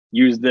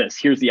use this.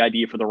 Here's the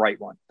ID for the right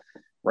one,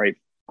 right?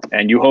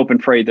 And you hope and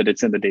pray that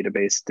it's in the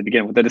database to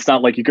begin with, that it's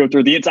not like you go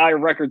through the entire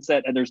record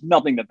set and there's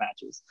nothing that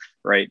matches,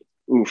 right?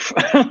 Oof.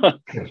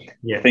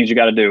 Yeah. Things you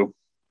got to do.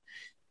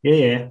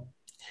 Yeah.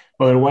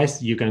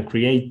 Otherwise, you can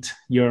create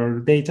your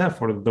data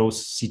for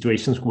those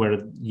situations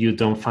where you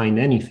don't find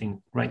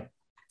anything, right?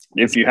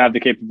 If you have the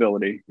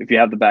capability, if you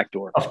have the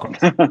backdoor. Of course.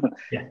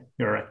 Yeah,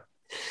 you're right.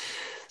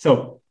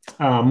 So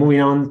moving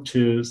on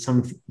to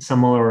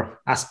some other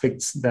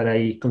aspects that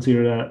I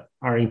consider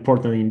are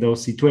important in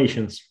those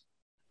situations.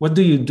 What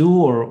do you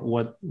do, or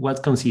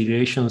what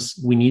considerations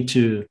we need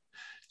to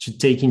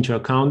take into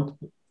account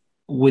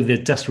with the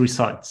test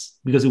results?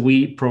 Because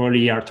we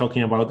probably are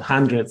talking about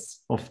hundreds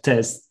of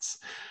tests.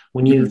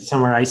 We need to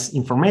summarize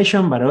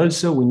information, but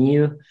also we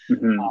need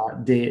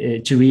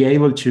to be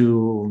able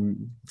to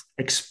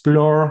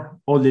explore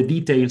all the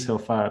details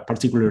of a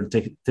particular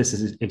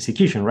test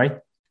execution, right?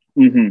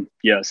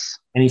 Yes.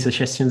 Any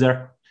suggestions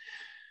there?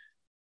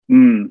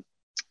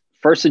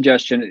 First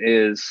suggestion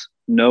is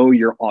know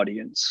your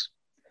audience,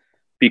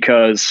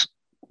 because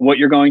what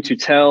you're going to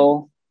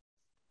tell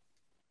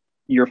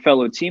your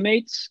fellow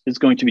teammates is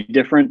going to be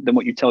different than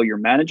what you tell your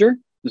manager.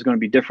 Is going to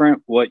be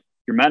different what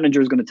your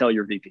manager is going to tell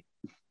your VP.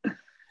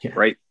 Yeah.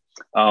 Right.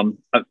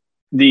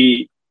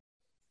 The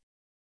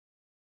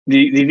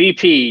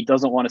VP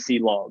doesn't want to see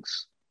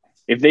logs.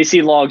 If they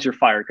see logs, you're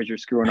fired because you're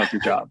screwing up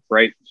your job.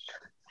 Right.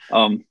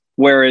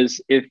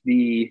 Whereas if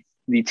the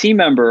team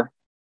member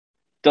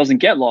doesn't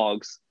get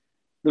logs,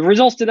 the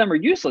results to them are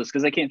useless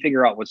because they can't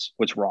figure out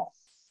what's wrong.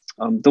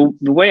 The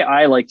way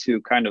I like to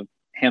kind of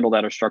handle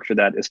that or structure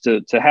that is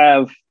to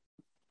have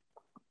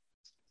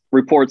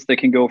reports that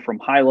can go from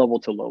high level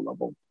to low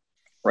level.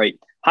 Right.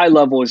 High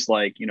level is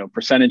like,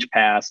 percentage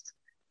passed,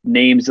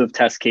 names of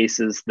test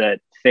cases that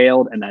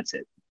failed, and that's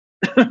it.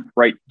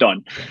 Right.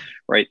 Done.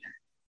 Right.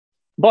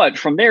 But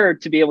from there,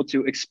 to be able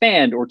to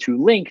expand or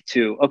to link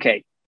to,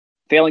 okay,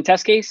 failing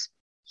test case,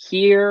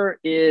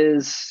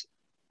 here's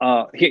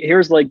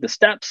like the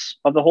steps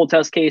of the whole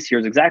test case.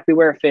 Here's exactly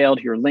where it failed.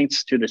 Here are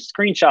links to the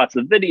screenshots,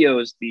 the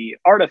videos, the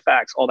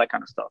artifacts, all that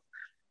kind of stuff.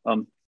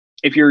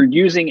 If you're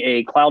using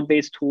a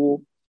cloud-based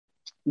tool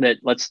that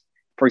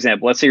for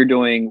example, let's say you're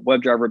doing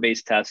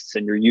WebDriver-based tests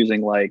and you're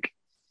using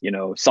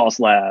Sauce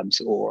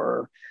Labs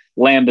or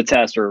Lambda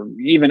test or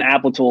even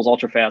Applitools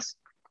Ultrafast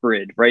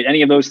Grid, right?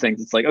 Any of those things.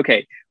 It's like,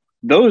 okay,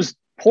 those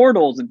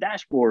portals and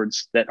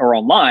dashboards that are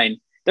online,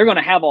 they're going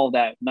to have all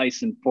that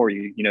nice and for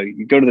you.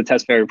 You go to the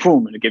test failure,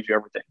 boom, and it gives you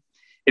everything.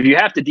 If you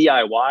have to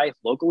DIY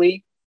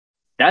locally,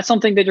 that's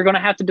something that you're going to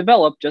have to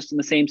develop just in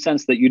the same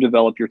sense that you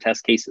develop your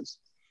test cases,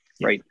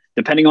 right?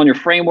 Depending on your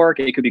framework,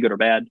 it could be good or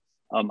bad.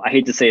 I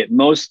hate to say it,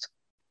 most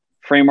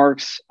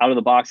frameworks out of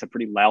the box have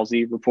pretty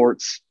lousy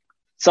reports.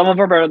 Some of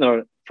them are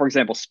better. For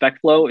example,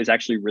 SpecFlow is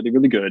actually really,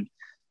 really good.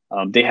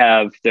 They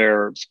have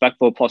their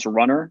SpecFlow plus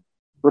Runner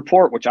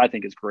report, which I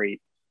think is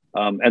great.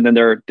 And then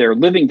their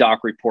LivingDoc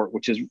report,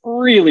 which is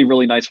really,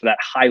 really nice for that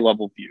high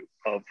level view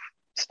of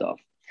stuff.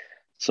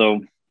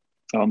 So,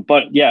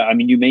 but yeah, I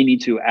mean, you may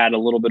need to add a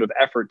little bit of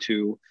effort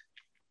to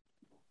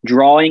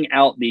drawing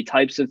out the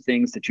types of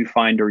things that you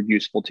find are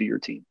useful to your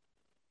team,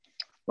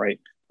 right?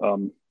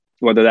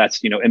 Whether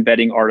that's,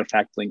 embedding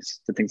artifact links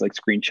to things like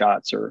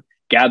screenshots or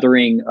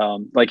gathering,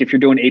 like if you're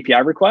doing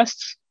API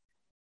requests,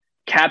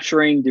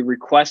 capturing the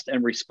request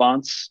and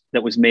response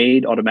that was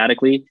made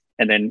automatically,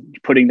 and then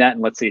putting that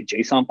in, let's say, a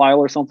JSON file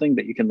or something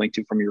that you can link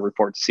to from your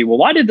report to see, well,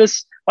 why did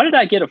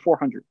I get a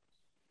 400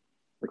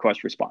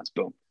 request response?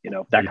 Boom,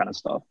 that kind of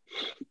stuff.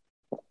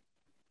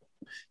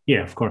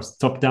 Yeah, of course.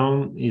 Top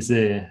down is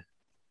the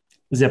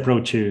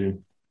approach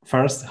to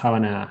first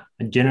having a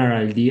general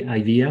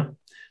idea,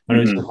 but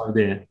also have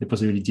the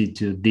possibility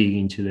to dig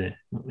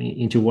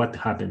into what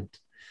happened.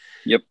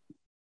 Yep.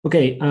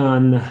 Okay,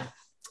 and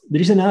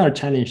there is another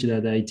challenge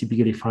that I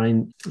typically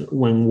find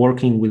when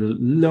working with a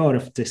lot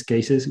of test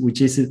cases,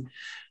 which is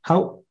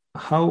how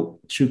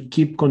to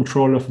keep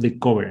control of the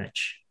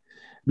coverage.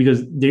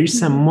 Because there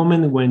is a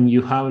moment when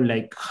you have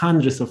like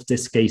hundreds of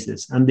test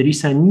cases and there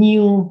is a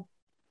new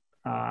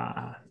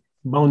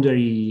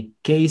boundary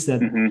case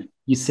that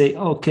you say,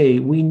 okay,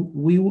 we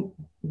will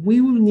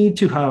need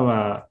to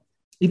have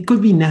it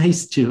could be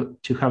nice to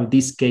have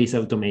this case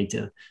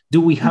automated. Do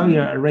we have it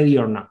already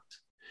or not?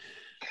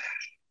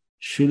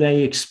 Should I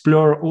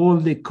explore all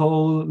the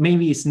code?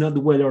 Maybe it's not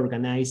well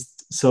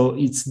organized, so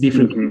it's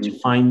difficult to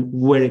find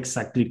where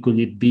exactly could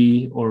it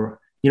be,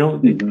 or how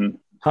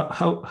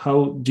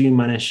do you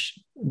manage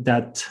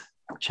that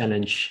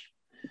challenge?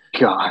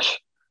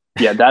 Gosh,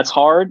 yeah, that's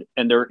hard,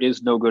 and there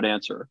is no good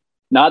answer.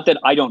 Not that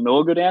I don't know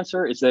a good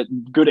answer; it's that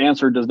good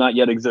answer does not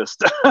yet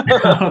exist.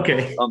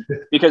 Okay,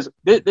 because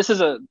this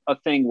is a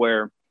thing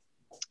where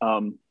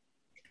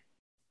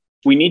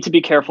we need to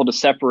be careful to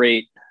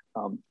separate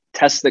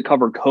tests that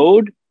cover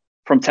code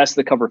from tests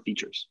that cover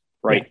features,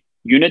 right?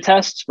 unit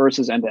tests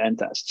versus end-to-end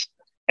tests.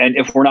 And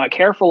if we're not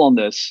careful on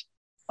this,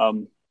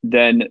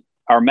 then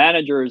our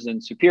managers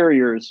and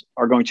superiors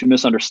are going to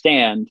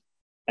misunderstand,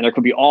 and there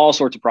could be all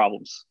sorts of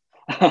problems.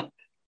 When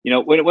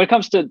it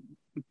comes to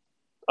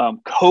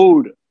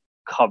code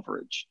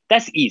coverage,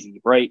 that's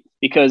easy, right?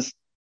 Because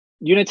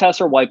unit tests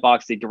are white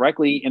box. They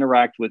directly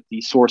interact with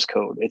the source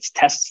code. It's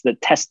tests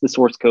that test the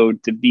source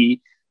code to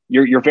be,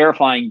 you're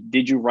verifying,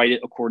 did you write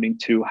it according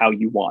to how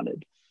you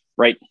wanted,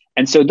 right?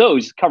 And so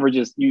those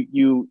coverages,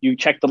 you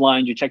check the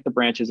lines, you check the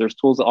branches. There's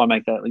tools that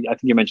automate that. I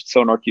think you mentioned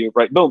SonarQube,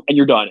 right? Boom, and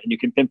you're done. And you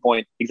can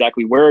pinpoint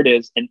exactly where it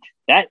is. And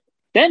that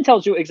then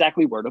tells you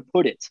exactly where to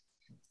put it.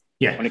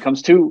 Yeah. When it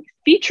comes to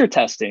feature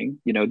testing,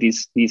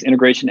 these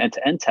integration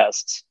end-to-end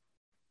tests,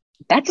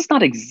 that does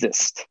not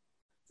exist,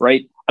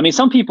 right? I mean,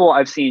 some people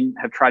I've seen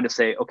have tried to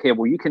say, okay,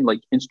 well, you can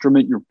like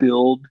instrument your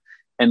build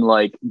and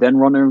like then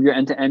run your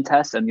end-to-end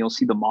tests and you'll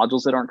see the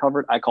modules that aren't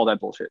covered. I call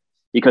that bullshit,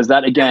 because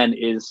that again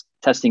is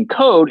testing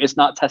code. It's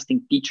not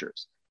testing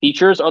features.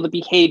 Features are the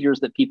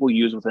behaviors that people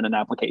use within an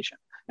application.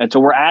 And so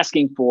we're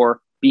asking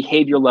for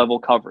behavior level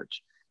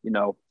coverage.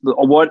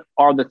 What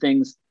are the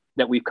things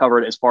that we've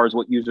covered as far as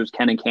what users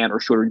can and can't or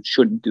should or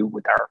shouldn't do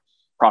with our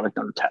product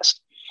under test.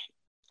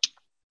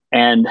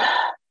 And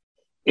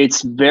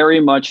it's very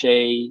much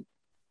a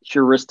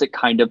heuristic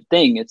kind of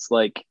thing. It's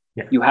like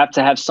you have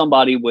to have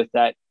somebody with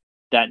that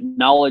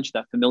knowledge,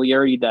 that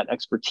familiarity, that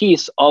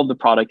expertise of the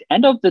product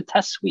and of the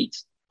test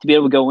suites to be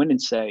able to go in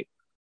and say,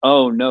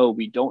 oh no,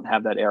 we don't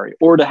have that area,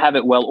 or to have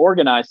it well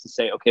organized to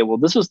say, okay, well,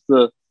 this is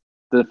the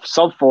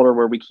subfolder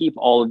where we keep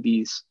all of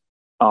these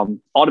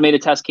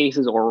automated test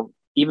cases, or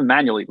even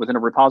manually within a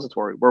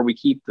repository where we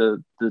keep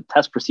the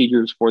test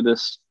procedures for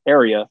this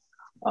area.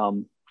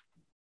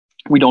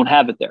 We don't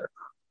have it there.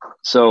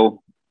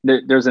 So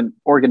there's an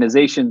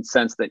organization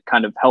sense that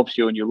kind of helps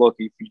you, and you look,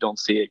 if you don't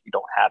see it, you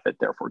don't have it,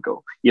 therefore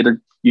go.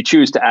 Either you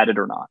choose to add it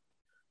or not.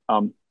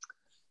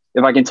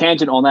 If I can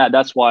tangent on that,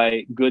 that's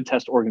why good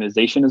test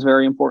organization is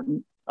very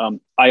important.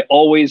 I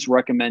always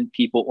recommend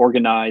people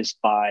organize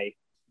by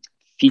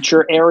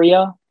feature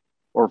area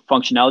or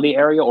functionality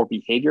area or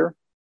behavior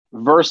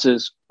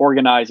versus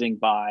organizing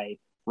by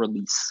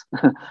release.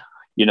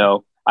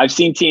 I've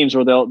seen teams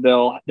where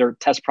their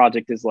test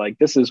project is like,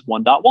 this is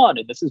 1.1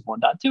 and this is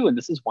 1.2 and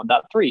this is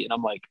 1.3. And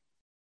I'm like,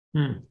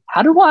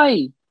 how do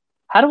I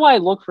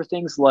look for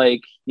things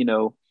like,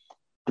 the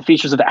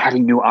features of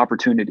adding new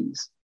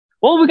opportunities?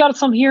 Well, we got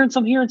some here and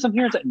some here and some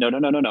here.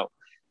 No.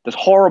 That's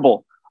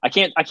horrible. I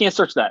can't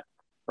search that.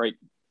 Right.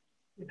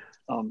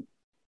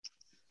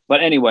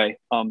 But anyway,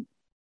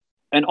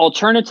 an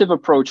alternative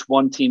approach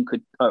a team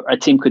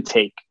could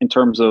take in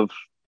terms of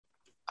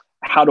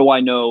how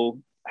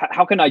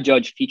can I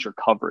judge feature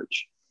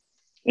coverage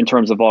in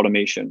terms of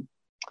automation?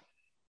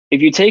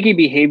 If you take a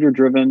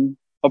behavior-driven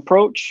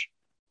approach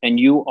and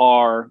you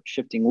are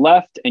shifting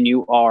left and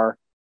you are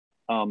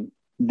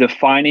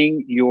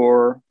defining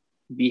your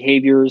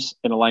behaviors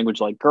in a language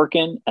like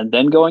Gherkin and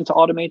then going to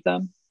automate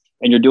them,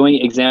 and you're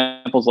doing you're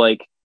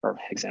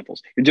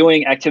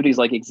doing activities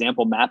like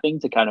example mapping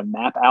to kind of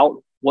map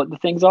out what the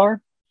things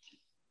are,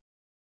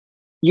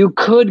 you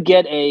could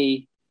get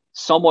a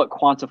somewhat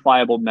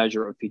quantifiable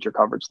measure of feature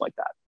coverage like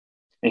that.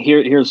 And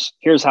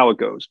here's how it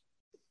goes.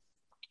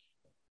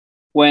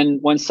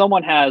 When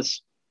someone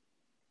has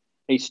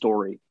a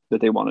story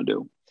that they want to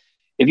do,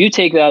 if you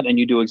take that and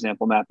you do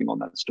example mapping on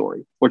that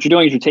story, what you're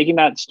doing is you're taking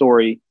that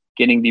story,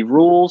 getting the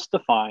rules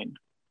defined,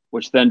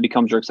 which then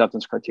becomes your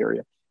acceptance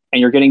criteria,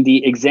 and you're getting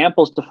the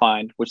examples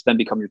defined, which then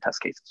become your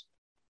test cases,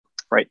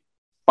 right?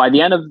 By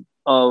the end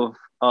of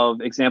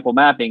example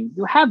mapping,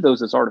 you have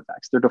those as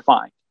artifacts. They're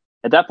defined.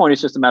 At that point,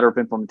 it's just a matter of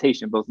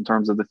implementation, both in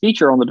terms of the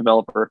feature on the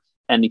developer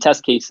and the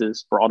test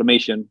cases for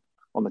automation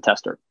on the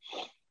tester.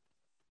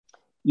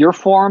 Your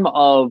form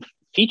of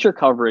feature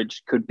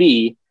coverage could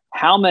be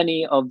how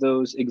many of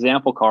those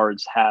example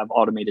cards have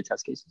automated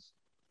test cases.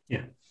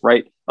 Yeah.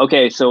 Right.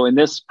 Okay. So for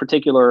this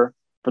particular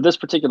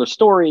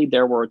story,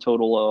 there were a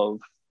total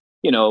of,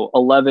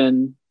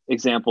 11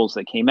 examples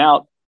that came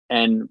out.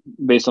 And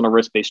based on a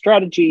risk-based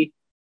strategy,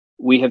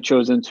 we have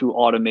chosen to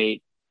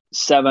automate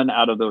 7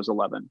 out of those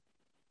 11.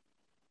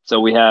 So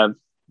we have,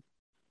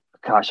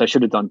 I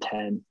should have done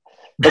 10.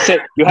 Let's say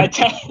you had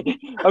 10.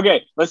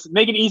 Okay, let's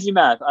make it easy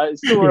math. It's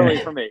too early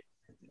for me.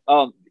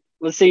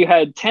 Let's say you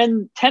had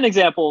 10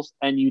 examples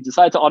and you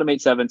decide to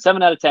automate 7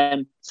 out of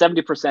 10,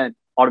 70%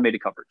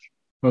 automated coverage.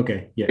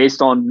 Okay. Yeah.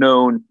 Based on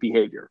known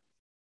behavior.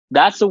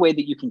 That's the way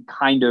that you can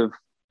kind of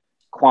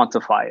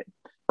quantify it.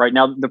 Right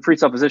now, the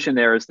presupposition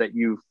there is that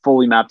you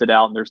fully mapped it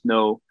out and there's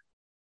no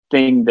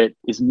thing that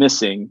is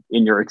missing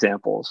in your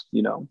examples,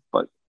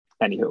 but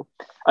anywho,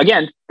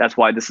 again, that's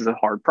why this is a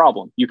hard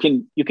problem. You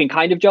can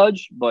kind of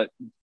judge, but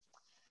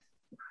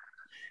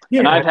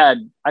and I've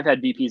had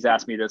VPs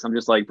ask me this. I'm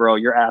just like, bro,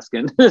 you're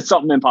asking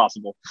something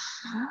impossible,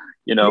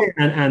 Yeah,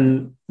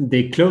 and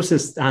the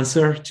closest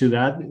answer to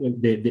that,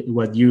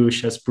 what you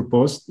just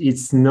proposed,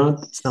 it's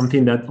not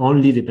something that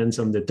only depends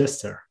on the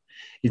tester.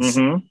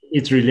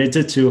 It's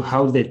related to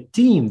how the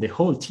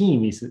whole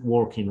team is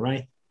working,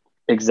 right?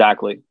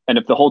 Exactly. And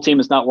if the whole team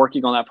is not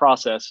working on that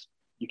process,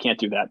 you can't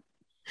do that.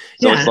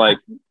 So Yeah, it's like,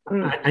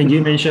 and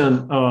you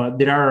mentioned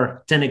there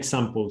are 10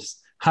 examples.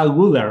 How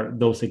good are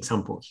those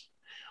examples?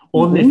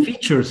 All the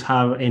features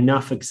have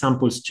enough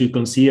examples to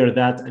consider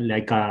that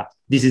like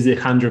this is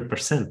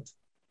 100%.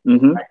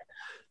 Right?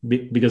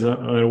 Because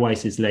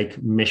otherwise it's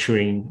like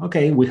measuring,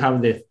 okay, we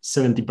have the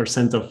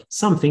 70% of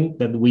something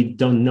that we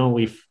don't know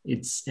if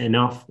it's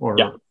enough or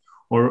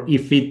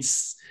if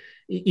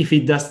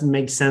it doesn't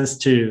make sense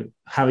to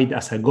have it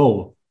as a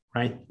goal,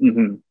 right?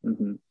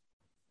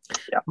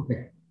 Yeah.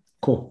 Okay,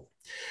 cool.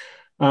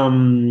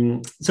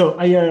 So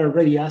I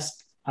already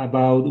asked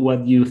about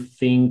what you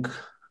think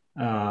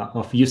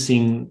of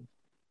using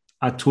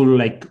a tool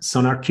like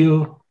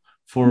SonarQube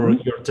for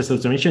your test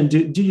automation.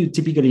 Do you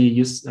typically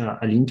use a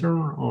linter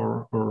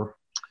or?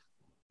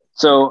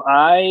 So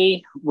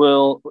I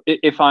will,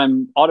 if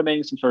I'm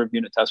automating some sort of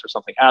unit test or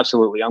something,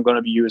 absolutely, I'm going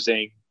to be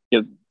using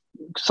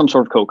some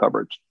sort of code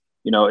coverage.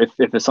 If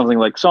it's something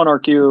like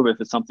SonarQube, if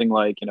it's something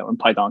like, in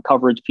Python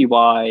coverage,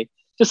 PY,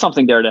 just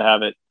something there to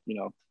have it,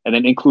 and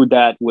then include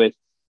that with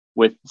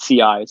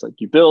CI. It's like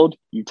you build,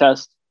 you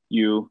test,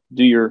 you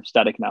do your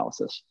static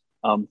analysis.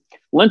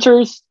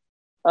 Linters,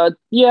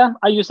 yeah,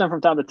 I use them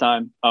from time to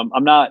time.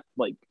 I'm not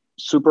like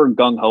super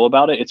gung-ho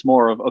about it. It's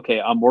more of,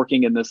 okay, I'm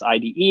working in this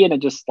IDE and it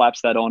just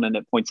slaps that on and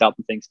it points out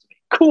the things to me.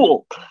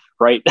 Cool,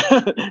 right?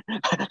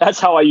 That's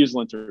how I use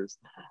linters.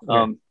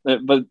 Okay.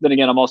 But then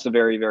again, I'm also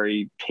very,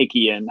 very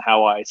picky in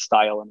how I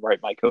style and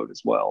write my code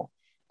as well.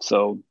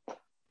 So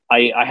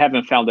I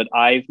haven't found that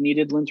I've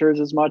needed linters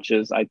as much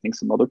as I think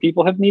some other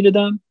people have needed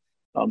them.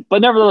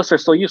 But nevertheless, they're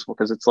still useful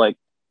because it's like,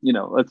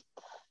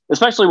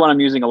 especially when I'm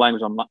using a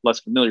language I'm less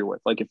familiar with.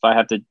 Like if I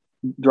have to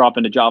drop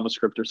into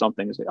JavaScript or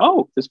something and say,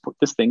 oh,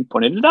 this thing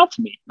pointed it out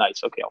to me.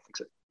 Nice. Okay, I'll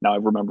fix it. Now I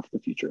remember for the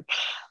future.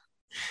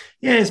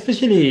 Yeah,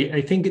 especially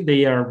I think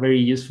they are very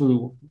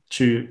useful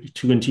to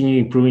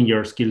continue improving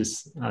your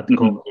skills at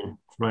coding,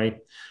 right?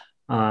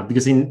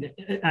 Because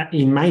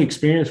in my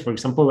experience, for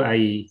example,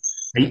 I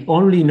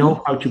only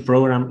know how to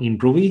program in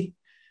Ruby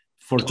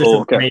for test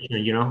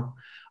automation,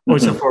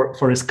 Also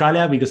for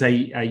Scala, because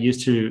I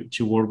used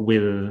to work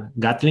with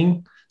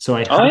Gatling. So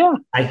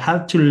I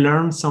had to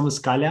learn some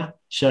Scala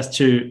just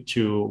to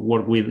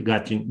work with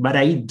Gatling, but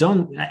I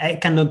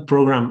cannot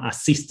program a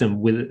system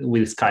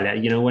with Scala.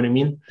 You know what I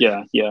mean?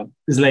 Yeah.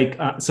 It's like,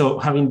 so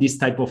having this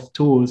type of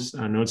tools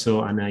and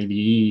also an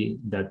IDE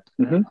that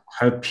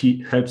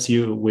helps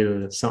you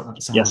with some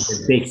of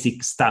the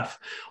basic stuff.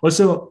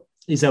 Also,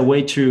 is a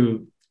way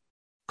to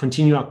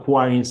continue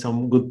acquiring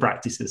some good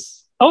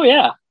practices. Oh,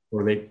 yeah.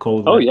 For the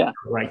code.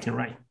 Writing,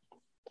 right.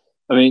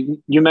 I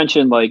mean, you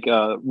mentioned like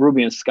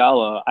Ruby and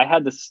Scala. I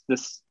had this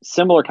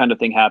similar kind of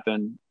thing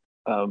happen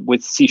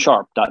with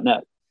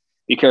C#.net,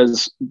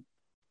 because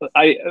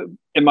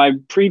in my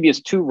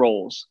previous 2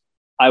 roles,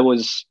 I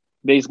was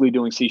basically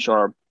doing C#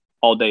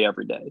 all day,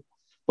 every day.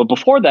 But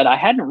before that, I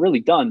hadn't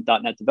really done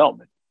 .NET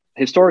development.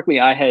 Historically,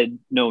 I had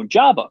known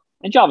Java,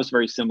 and Java is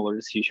very similar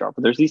to C#, but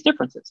there's these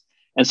differences.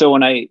 And so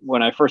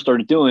when I first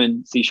started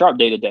doing C#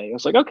 day to day, I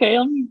was like, okay,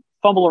 let me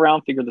fumble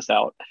around, figure this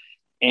out.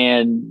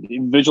 And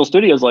Visual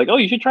Studio is like, oh,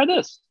 you should try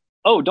this.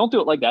 Oh, don't do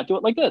it like that. Do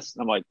it like this.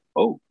 And I'm like,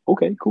 oh,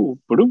 okay, cool.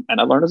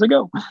 And I learn as I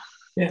go.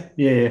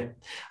 Yeah.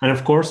 And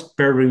of course,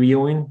 peer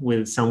reviewing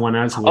with someone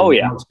else with more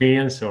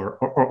experience or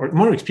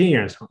more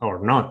experience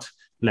or not,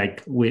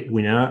 like with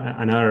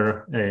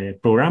another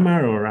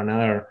programmer or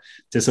another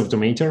test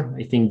automator.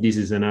 I think this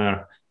is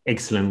another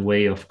excellent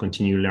way of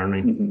continue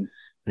learning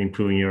and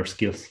improving your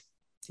skills.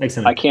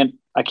 Excellent.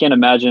 I can't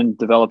imagine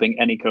developing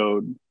any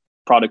code,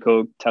 product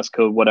code, test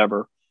code,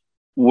 whatever,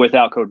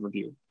 without code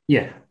review.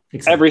 Yeah,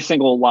 exactly. Every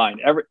single line,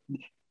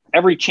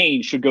 every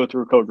change should go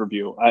through a code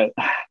review.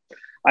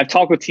 I've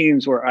talked with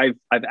teams where I've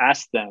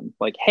asked them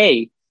like,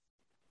 hey,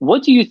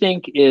 what do you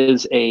think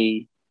is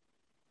the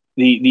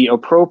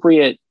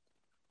appropriate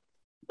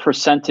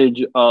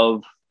percentage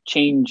of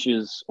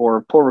changes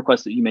or pull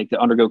requests that you make to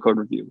undergo code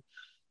review?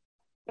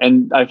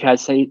 And I've had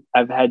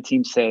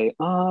teams say,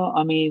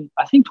 I mean,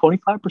 I think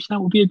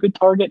 25% would be a good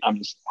target. I'm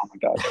just, oh my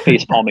God,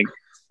 face palming.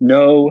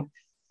 No,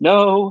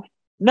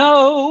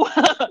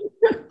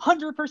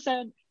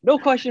 100%, no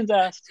questions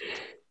asked.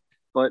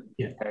 But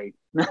hey.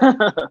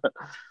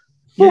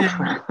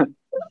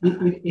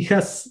 It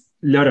has a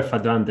lot of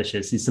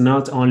advantages. It's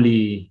not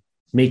only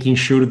making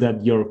sure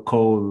that your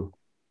code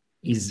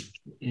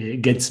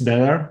gets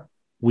better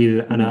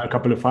with another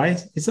couple of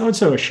eyes. It's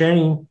also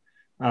sharing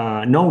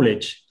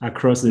knowledge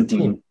across the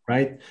team,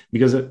 right?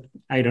 Because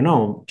I don't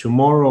know,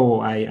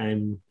 tomorrow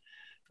I'm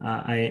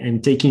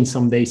taking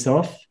some days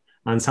off,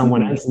 and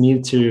someone else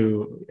needs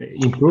to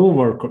improve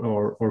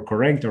or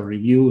correct or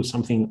review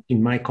something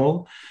in my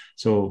code.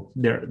 So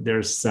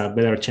there's a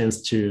better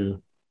chance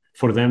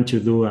for them to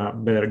do a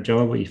better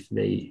job if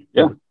they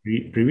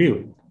review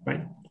it,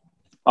 right?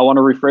 I want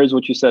to rephrase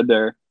what you said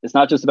there. It's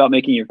not just about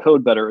making your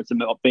code better, it's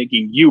about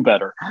making you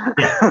better.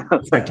 Yeah,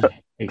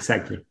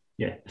 exactly.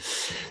 Yeah.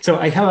 So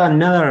I have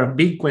another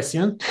big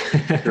question.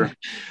 Sure.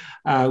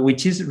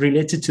 which is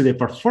related to the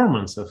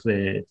performance of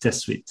the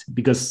test suite.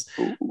 Because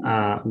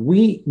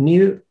we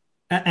knew,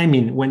 I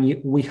mean,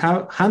 when we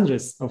have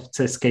hundreds of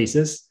test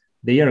cases,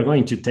 they are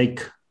going to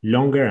take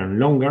longer and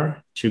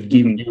longer to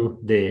give you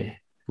the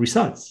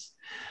results.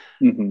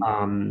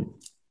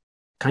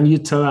 Can you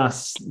tell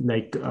us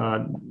like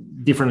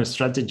different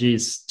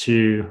strategies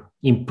to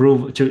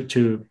improve,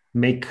 to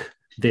make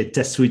the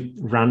test suite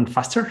run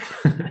faster?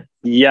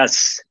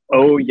 Yes.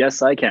 Oh,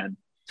 yes, I can.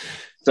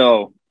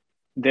 So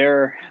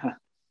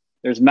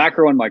there's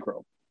macro and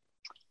micro.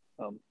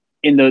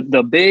 In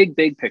the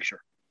big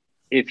picture,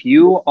 if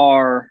you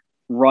are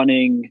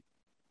running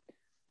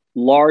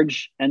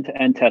large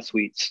end-to-end test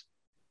suites,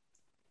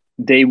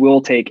 they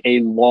will take a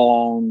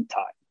long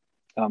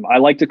time. I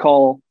like to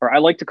call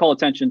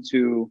attention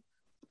to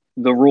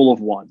the rule of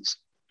ones.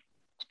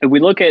 If we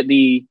look at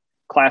the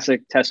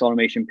classic test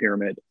automation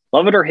pyramid,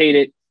 love it or hate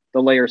it,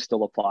 the layers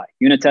still apply.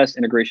 Unit test,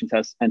 integration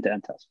test,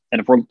 end-to-end test.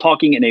 And if we're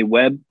talking in a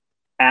web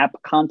app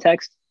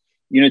context,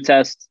 unit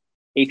test,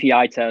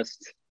 API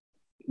test,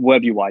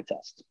 web UI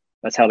test.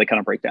 That's how they kind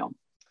of break down.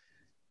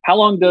 How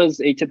long does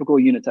a typical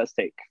unit test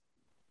take?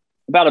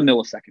 About a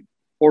millisecond,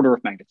 order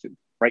of magnitude,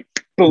 right?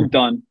 Boom,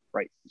 done,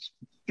 right? It's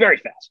very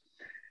fast.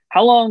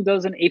 How long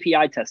does an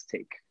API test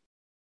take?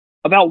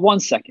 About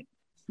 1 second.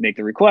 You make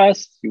the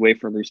request, you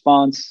wait for the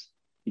response,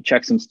 you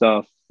check some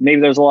stuff.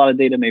 Maybe there's a lot of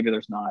data, maybe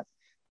there's not.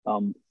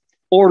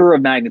 Order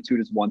of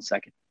magnitude is 1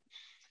 second.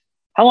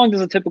 How long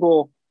does a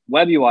typical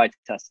web UI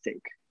test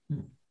take?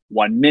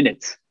 1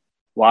 minute.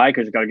 Why?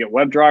 Because you got to get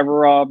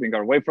WebDriver up, you got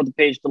to wait for the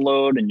page to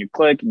load, and you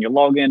click and you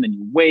log in and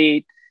you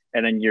wait,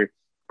 and then you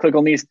click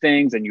on these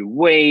things and you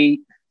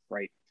wait,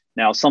 right?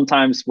 Now,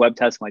 sometimes web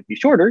tests might be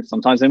shorter,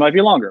 sometimes they might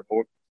be longer,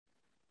 but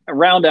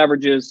around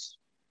averages,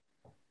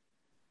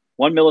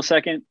 1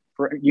 millisecond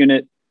for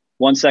unit,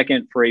 1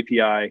 second for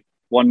API,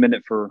 1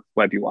 minute for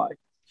web UI.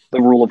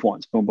 The rule of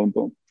ones, boom, boom,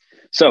 boom.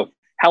 So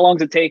how long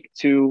does it take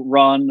to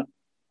run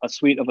a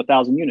suite of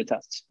 1,000 unit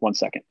tests? 1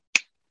 second.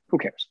 Who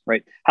cares,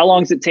 right? How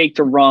long does it take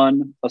to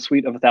run a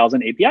suite of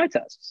 1,000 API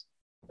tests?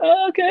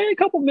 Okay, a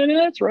couple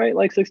minutes, right?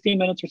 Like 16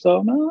 minutes or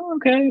so. No,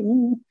 okay.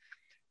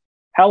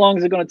 How long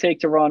is it going to take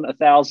to run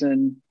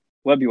 1,000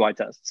 web UI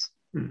tests?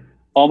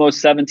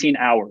 Almost 17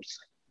 hours.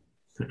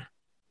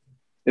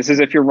 This is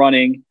if you're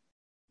running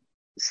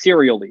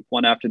serially,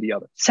 one after the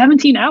other.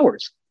 17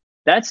 hours.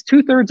 That's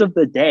 2/3 of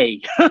the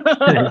day,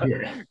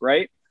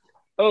 right?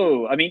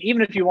 Oh, I mean,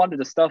 even if you wanted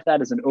to stuff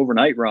that as an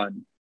overnight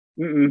run,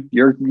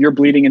 you're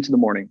bleeding into the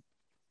morning.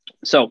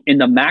 So in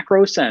the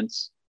macro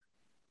sense,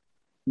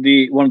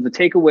 one of the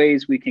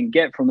takeaways we can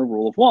get from the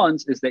rule of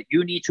ones is that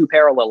you need to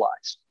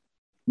parallelize.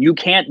 You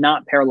can't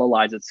not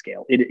parallelize at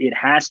scale. It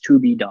has to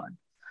be done,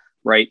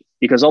 right?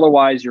 Because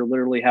otherwise you're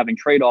literally having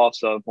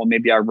trade-offs of, well,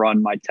 maybe I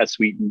run my test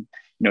suite and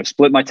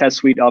split my test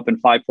suite up in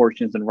 5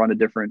 portions and run a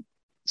different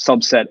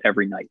subset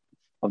every night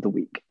of the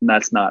week. And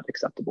that's not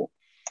acceptable.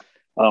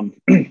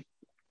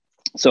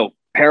 So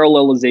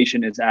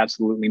parallelization is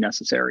absolutely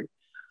necessary.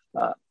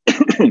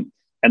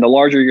 And the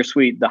larger your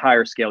suite, the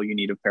higher scale you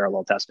need of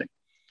parallel testing.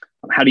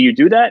 How do you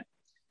do that?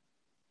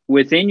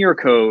 Within your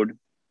code,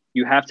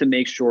 you have to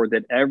make sure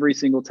that every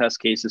single test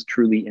case is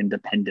truly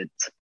independent,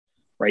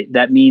 right?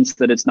 That means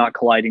that it's not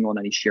colliding on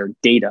any shared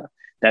data.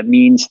 That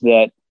means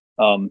that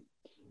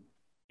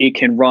it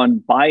can run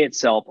by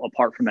itself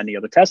apart from any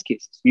other test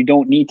cases. You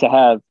don't need to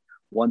have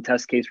one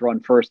test case run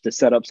first to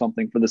set up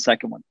something for the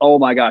second one. Oh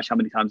my gosh, how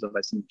many times have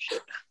I seen this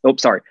shit? Oh,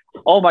 sorry.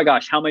 Oh my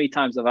gosh, how many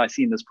times have I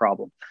seen this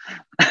problem?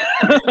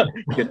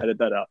 You can edit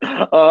that out.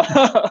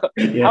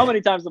 How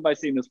many times have I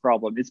seen this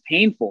problem? It's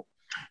painful.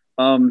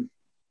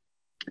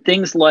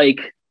 Things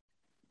like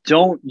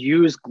don't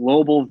use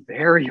global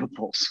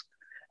variables.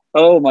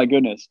 Oh my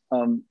goodness.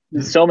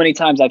 So many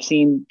times I've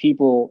seen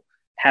people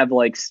have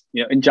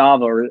in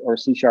Java or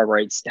C#,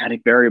 right,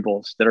 static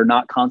variables that are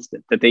not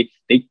constant, that they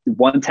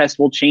one test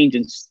will change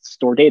and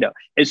store data.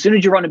 As soon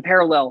as you run in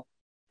parallel,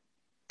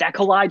 that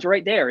collides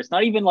right there. It's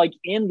not even like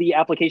in the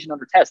application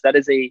under test. That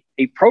is a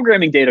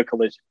programming data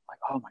collision. Like,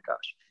 oh my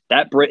gosh,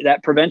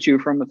 that prevents you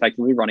from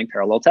effectively running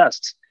parallel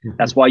tests.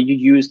 That's why you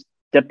use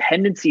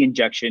dependency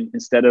injection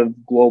instead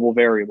of global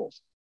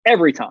variables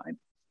every time,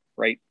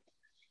 right?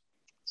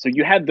 So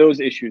you have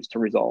those issues to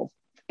resolve.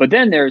 But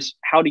then there's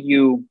how do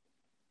you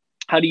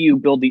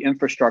build the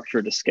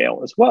infrastructure to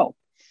scale as well?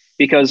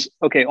 Because,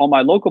 okay, on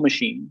my local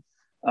machine,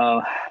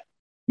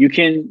 you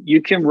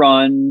can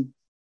run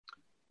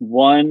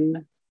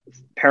one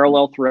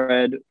parallel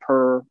thread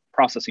per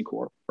processing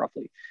core,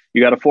 roughly.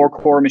 You got a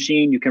 4-core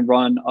machine, you can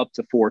run up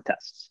to 4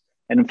 tests.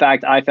 And in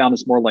fact, I found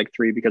it's more like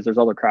 3 because there's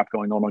other crap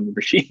going on your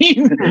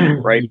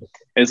machine, right? And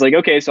it's like,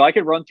 okay, so I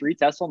could run 3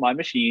 tests on my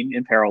machine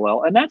in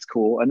parallel, and that's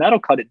cool, and that'll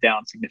cut it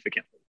down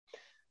significantly.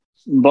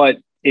 But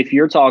if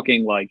you're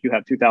talking like you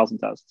have 2,000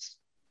 tests,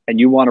 and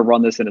you want to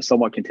run this in a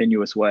somewhat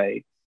continuous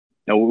way,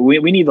 we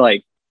need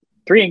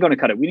 3 ain't going to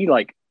cut it. We need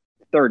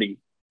 30,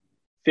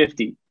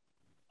 50,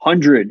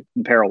 100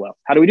 in parallel.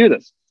 How do we do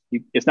this?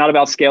 It's not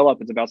about scale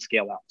up, it's about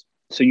scale out.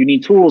 So you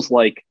need tools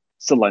like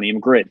Selenium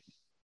Grid.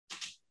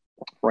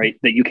 right?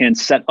 That you can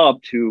set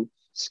up to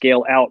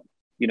scale out.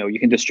 You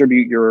can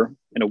distribute your,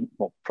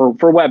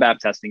 for web app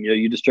testing,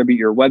 you distribute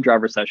your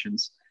WebDriver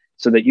sessions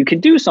so that you can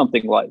do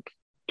something like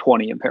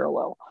 20 in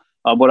parallel.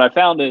 What I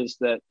found is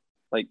that,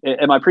 like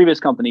at my previous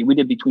company, we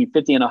did between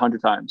 50 and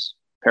 100 times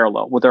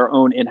parallel with our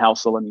own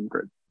in-house Selenium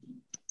grid.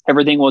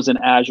 Everything was in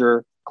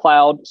Azure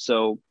cloud,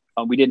 so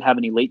we didn't have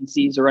any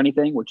latencies or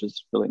anything, which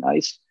is really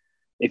nice.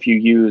 If you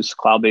use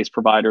cloud-based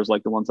providers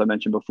like the ones I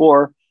mentioned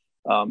before,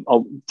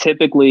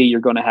 typically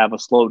you're going to have a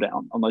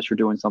slowdown unless you're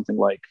doing something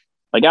like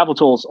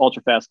Appletool's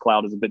ultra-fast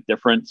cloud is a bit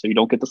different, so you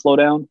don't get the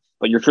slowdown.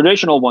 But your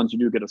traditional ones, you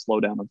do get a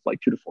slowdown of like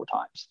 2 to 4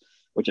 times,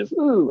 which is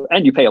ooh,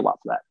 and you pay a lot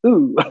for that.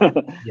 Ooh,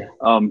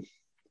 yeah.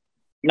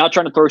 Not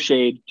trying to throw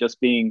shade,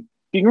 just being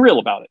real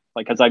about it.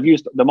 Like, because I've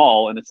used them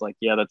all, and it's like,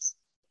 yeah, that's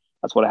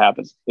what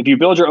happens. If you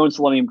build your own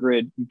Selenium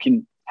grid, you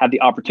can have the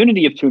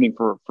opportunity of tuning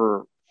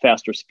for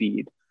faster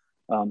speed,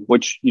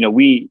 which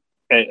we.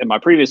 In my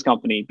previous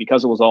company,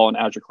 because it was all in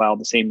Azure Cloud,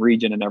 the same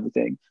region and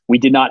everything, we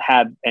did not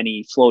have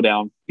any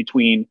slowdown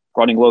between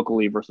running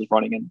locally versus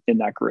running in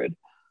that grid.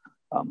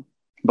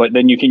 But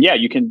then you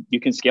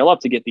can scale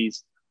up to get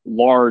these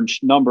large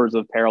numbers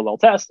of parallel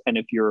tests. And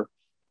if your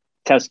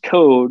test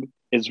code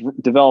is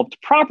developed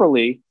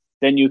properly,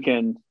 then you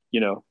can,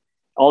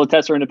 all the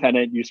tests are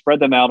independent. You spread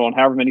them out on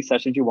however many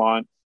sessions you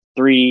want,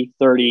 3,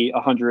 30,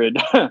 100,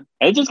 and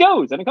it just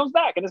goes and it comes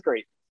back and it's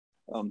great.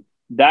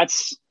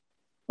 That's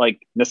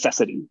like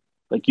necessity.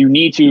 Like you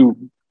need to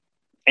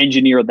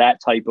engineer that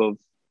type of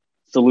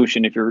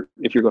solution if you're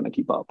going to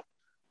keep up.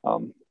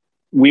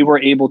 We were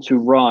able to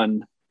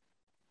run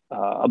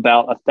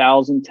about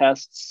 1,000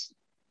 tests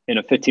in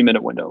a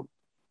 15-minute window.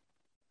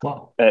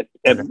 Wow. At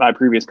my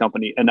previous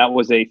company, and that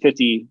was a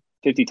 50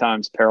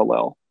 times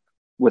parallel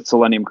with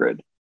Selenium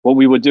Grid. What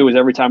we would do is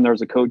every time there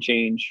was a code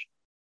change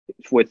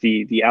with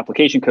the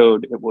application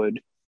code, it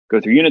would go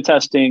through unit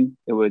testing.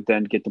 It would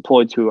then get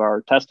deployed to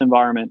our test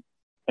environment.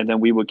 And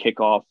then we would kick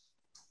off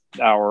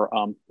our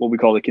what we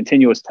call the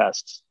continuous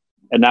tests.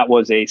 And that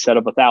was a set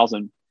of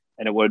 1,000,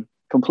 and it would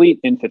complete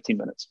in 15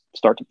 minutes,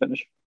 start to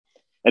finish.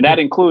 And that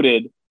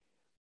included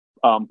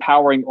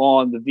powering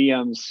on the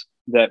VMs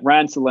that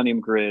ran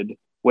Selenium Grid,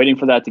 waiting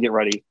for that to get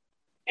ready,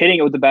 hitting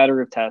it with the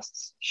battery of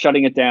tests,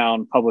 shutting it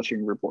down,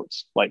 publishing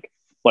reports, like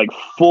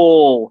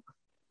full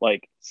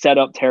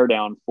setup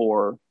teardown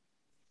for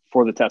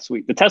the test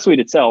suite. The test suite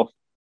itself,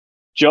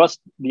 just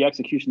the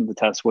execution of the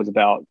test was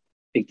about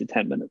 8 to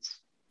 10 minutes.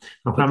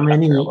 How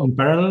many in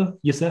parallel,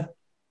 you said?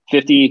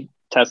 50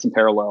 tests in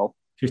parallel,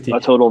 50.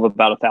 A total of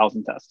about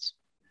 1,000 tests.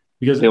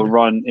 Because they'll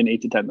run in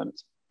 8 to 10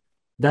 minutes.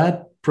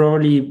 That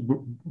probably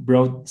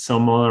brought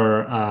some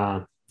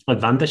other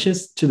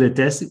advantages to the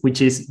test, which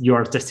is you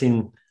are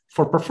testing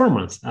for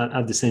performance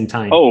at the same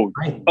time. Oh,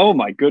 right? Oh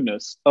my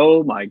goodness.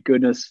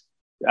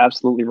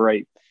 Absolutely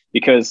right.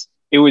 Because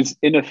it was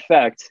in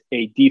effect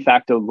a de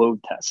facto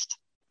load test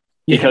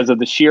because of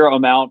the sheer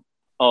amount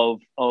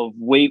of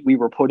weight we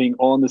were putting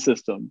on the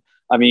system.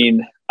 I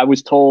mean, I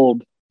was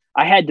told,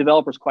 I had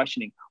developers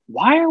questioning,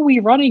 why are we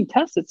running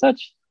tests at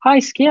such high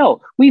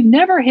scale? We've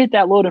never hit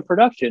that load in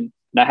production.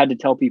 And I had to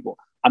tell people,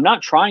 I'm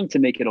not trying to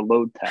make it a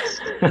load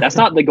test. That's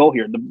not the goal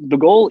here. The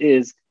goal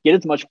is get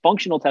as much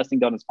functional testing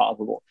done as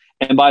possible.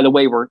 And by the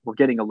way, we're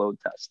getting a load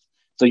test.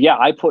 So yeah,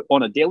 I put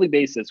on a daily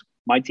basis,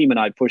 my team and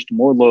I pushed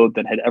more load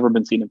than had ever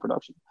been seen in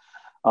production.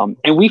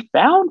 And we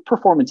found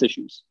performance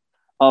issues.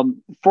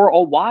 For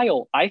a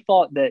while, I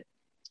thought that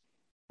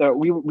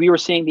we were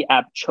seeing the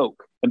app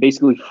choke and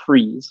basically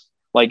freeze.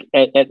 Like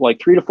at like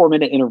 3 to 4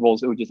 minute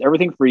intervals, it would just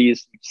everything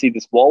freeze. You'd see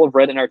this wall of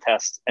red in our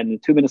tests, and then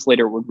 2 minutes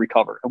later, it would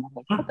recover. And we're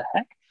like, what the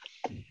heck?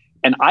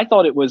 And I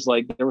thought it was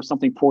like there was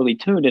something poorly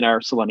tuned in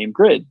our Selenium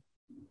grid,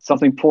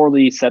 something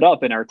poorly set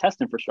up in our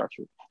test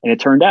infrastructure. And it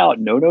turned out,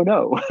 no.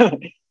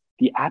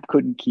 The app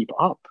couldn't keep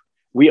up.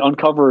 We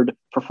uncovered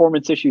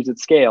performance issues at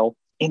scale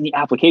in the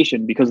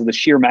application because of the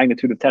sheer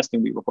magnitude of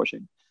testing we were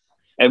pushing.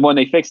 And when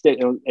they fixed it,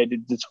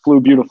 it just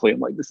flew beautifully. I'm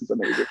like, this is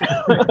amazing.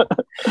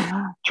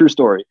 True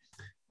story.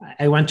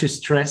 I want to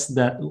stress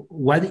that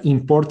what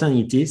important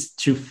it is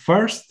to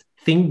first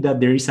think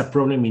that there is a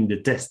problem in the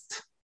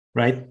test,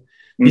 right?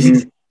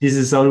 Mm-hmm. This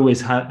is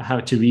always how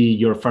to be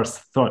your first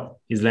thought.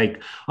 It's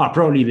like,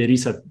 probably there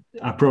is a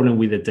problem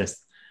with the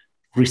test.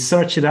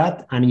 Research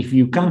that, and if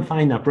you can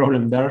find a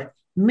problem there,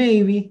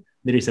 maybe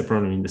there is a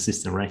problem in the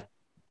system, right?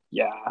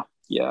 Yeah.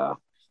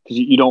 Because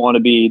you don't want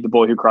to be the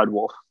boy who cried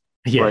wolf.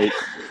 Yeah, right.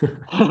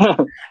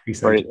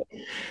 Exactly.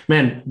 Right.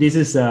 Man, this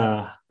is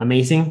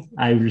amazing.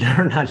 I've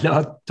learned a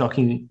lot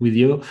talking with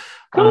you.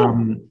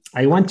 Cool.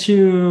 I want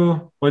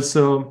to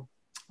also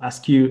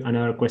ask you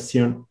another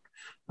question.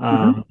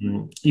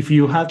 If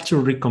you had to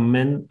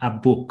recommend a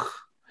book,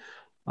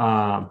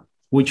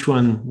 which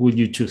one would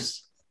you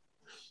choose?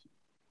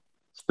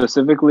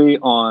 Specifically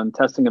on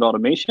testing and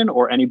automation,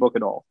 or any book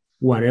at all?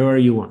 Whatever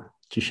you want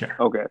to share.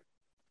 Okay.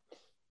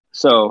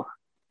 So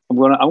I'm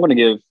gonna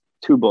give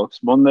 2 books,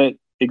 one that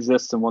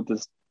exists and one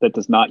that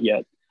does not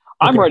yet.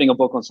 I'm writing a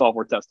book on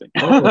software testing.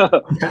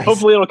 Oh, nice.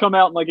 Hopefully it'll come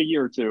out in like a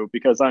year or 2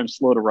 because I'm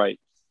slow to write.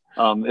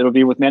 It'll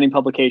be with Manning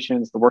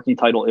Publications. The working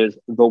title is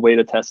The Way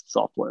to Test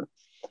Software,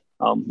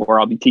 where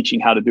I'll be teaching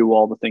how to do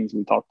all the things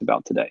we talked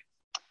about today.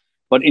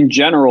 But in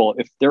general,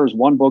 if there's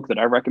one book that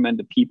I recommend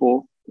to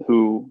people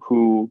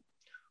who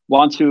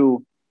want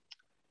to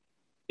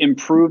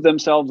improve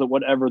themselves at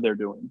whatever they're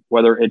doing,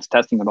 whether it's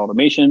testing and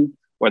automation,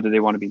 whether they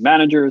want to be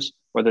managers,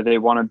 whether they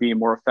want to be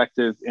more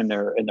effective in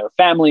their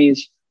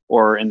families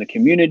or in the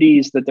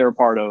communities that they're a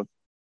part of,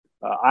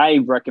 I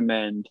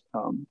recommend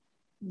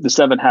The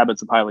 7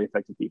 Habits of Highly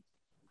Effective People.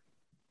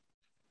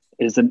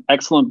 It is an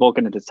excellent book,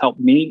 and it has helped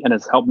me and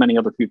has helped many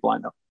other people I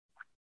know.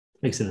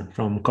 Excellent.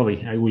 From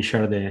Kobe. I will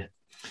share the...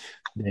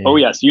 Oh,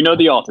 yes. You know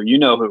the author. You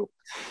know who.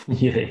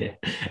 Yeah.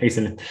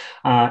 Excellent.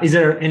 Is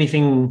there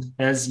anything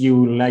else you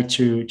would like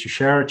to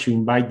share, to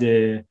invite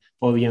the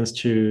audience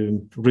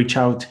to reach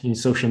out in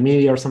social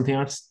media or something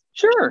else?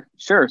 Sure.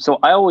 So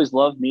I always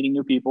love meeting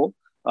new people.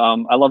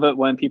 I love it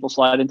when people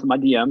slide into my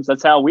DMs.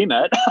 That's how we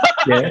met.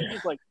 Yeah.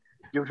 It's like,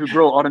 you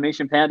grow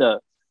Automation Panda.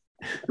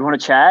 You want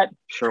to chat?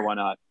 Sure, why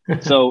not?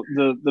 So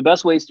the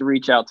best ways to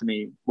reach out to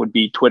me would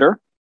be Twitter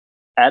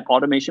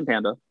 @Automation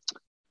Panda,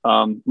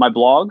 my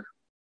blog,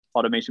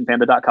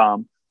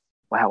 automationpanda.com.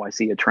 Wow, I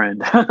see a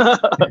trend.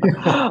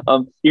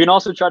 You can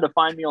also try to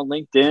find me on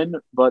LinkedIn,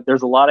 but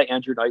there's a lot of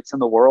Andrew Knights in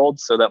the world,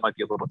 so that might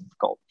be a little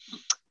difficult.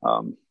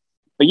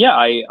 But yeah,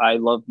 I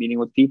love meeting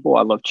with people.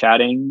 I love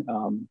chatting.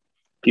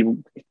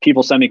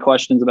 People send me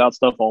questions about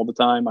stuff all the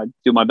time. I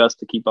do my best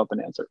to keep up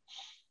and answer.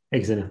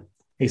 Excellent.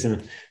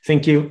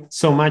 Thank you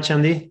so much,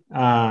 Andy.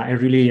 I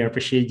really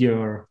appreciate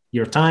your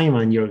time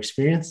and your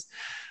experience.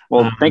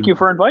 Well, thank you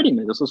for inviting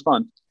me. This was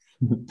fun.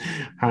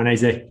 Have a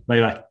nice day.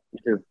 Bye-bye.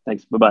 You too.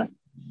 Thanks. Bye-bye.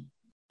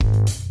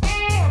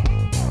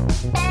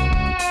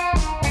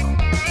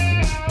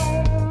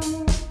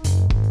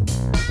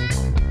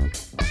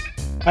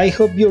 I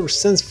hope your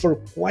sense for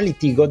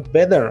quality got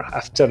better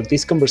after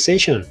this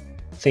conversation.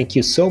 Thank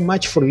you so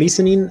much for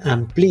listening,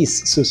 and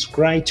please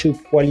subscribe to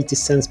Quality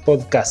Sense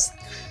Podcast.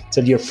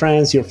 Tell your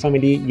friends, your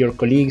family, your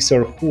colleagues,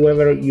 or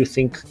whoever you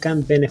think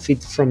can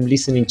benefit from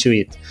listening to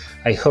it.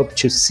 I hope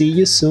to see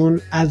you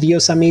soon.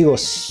 Adios,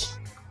 amigos.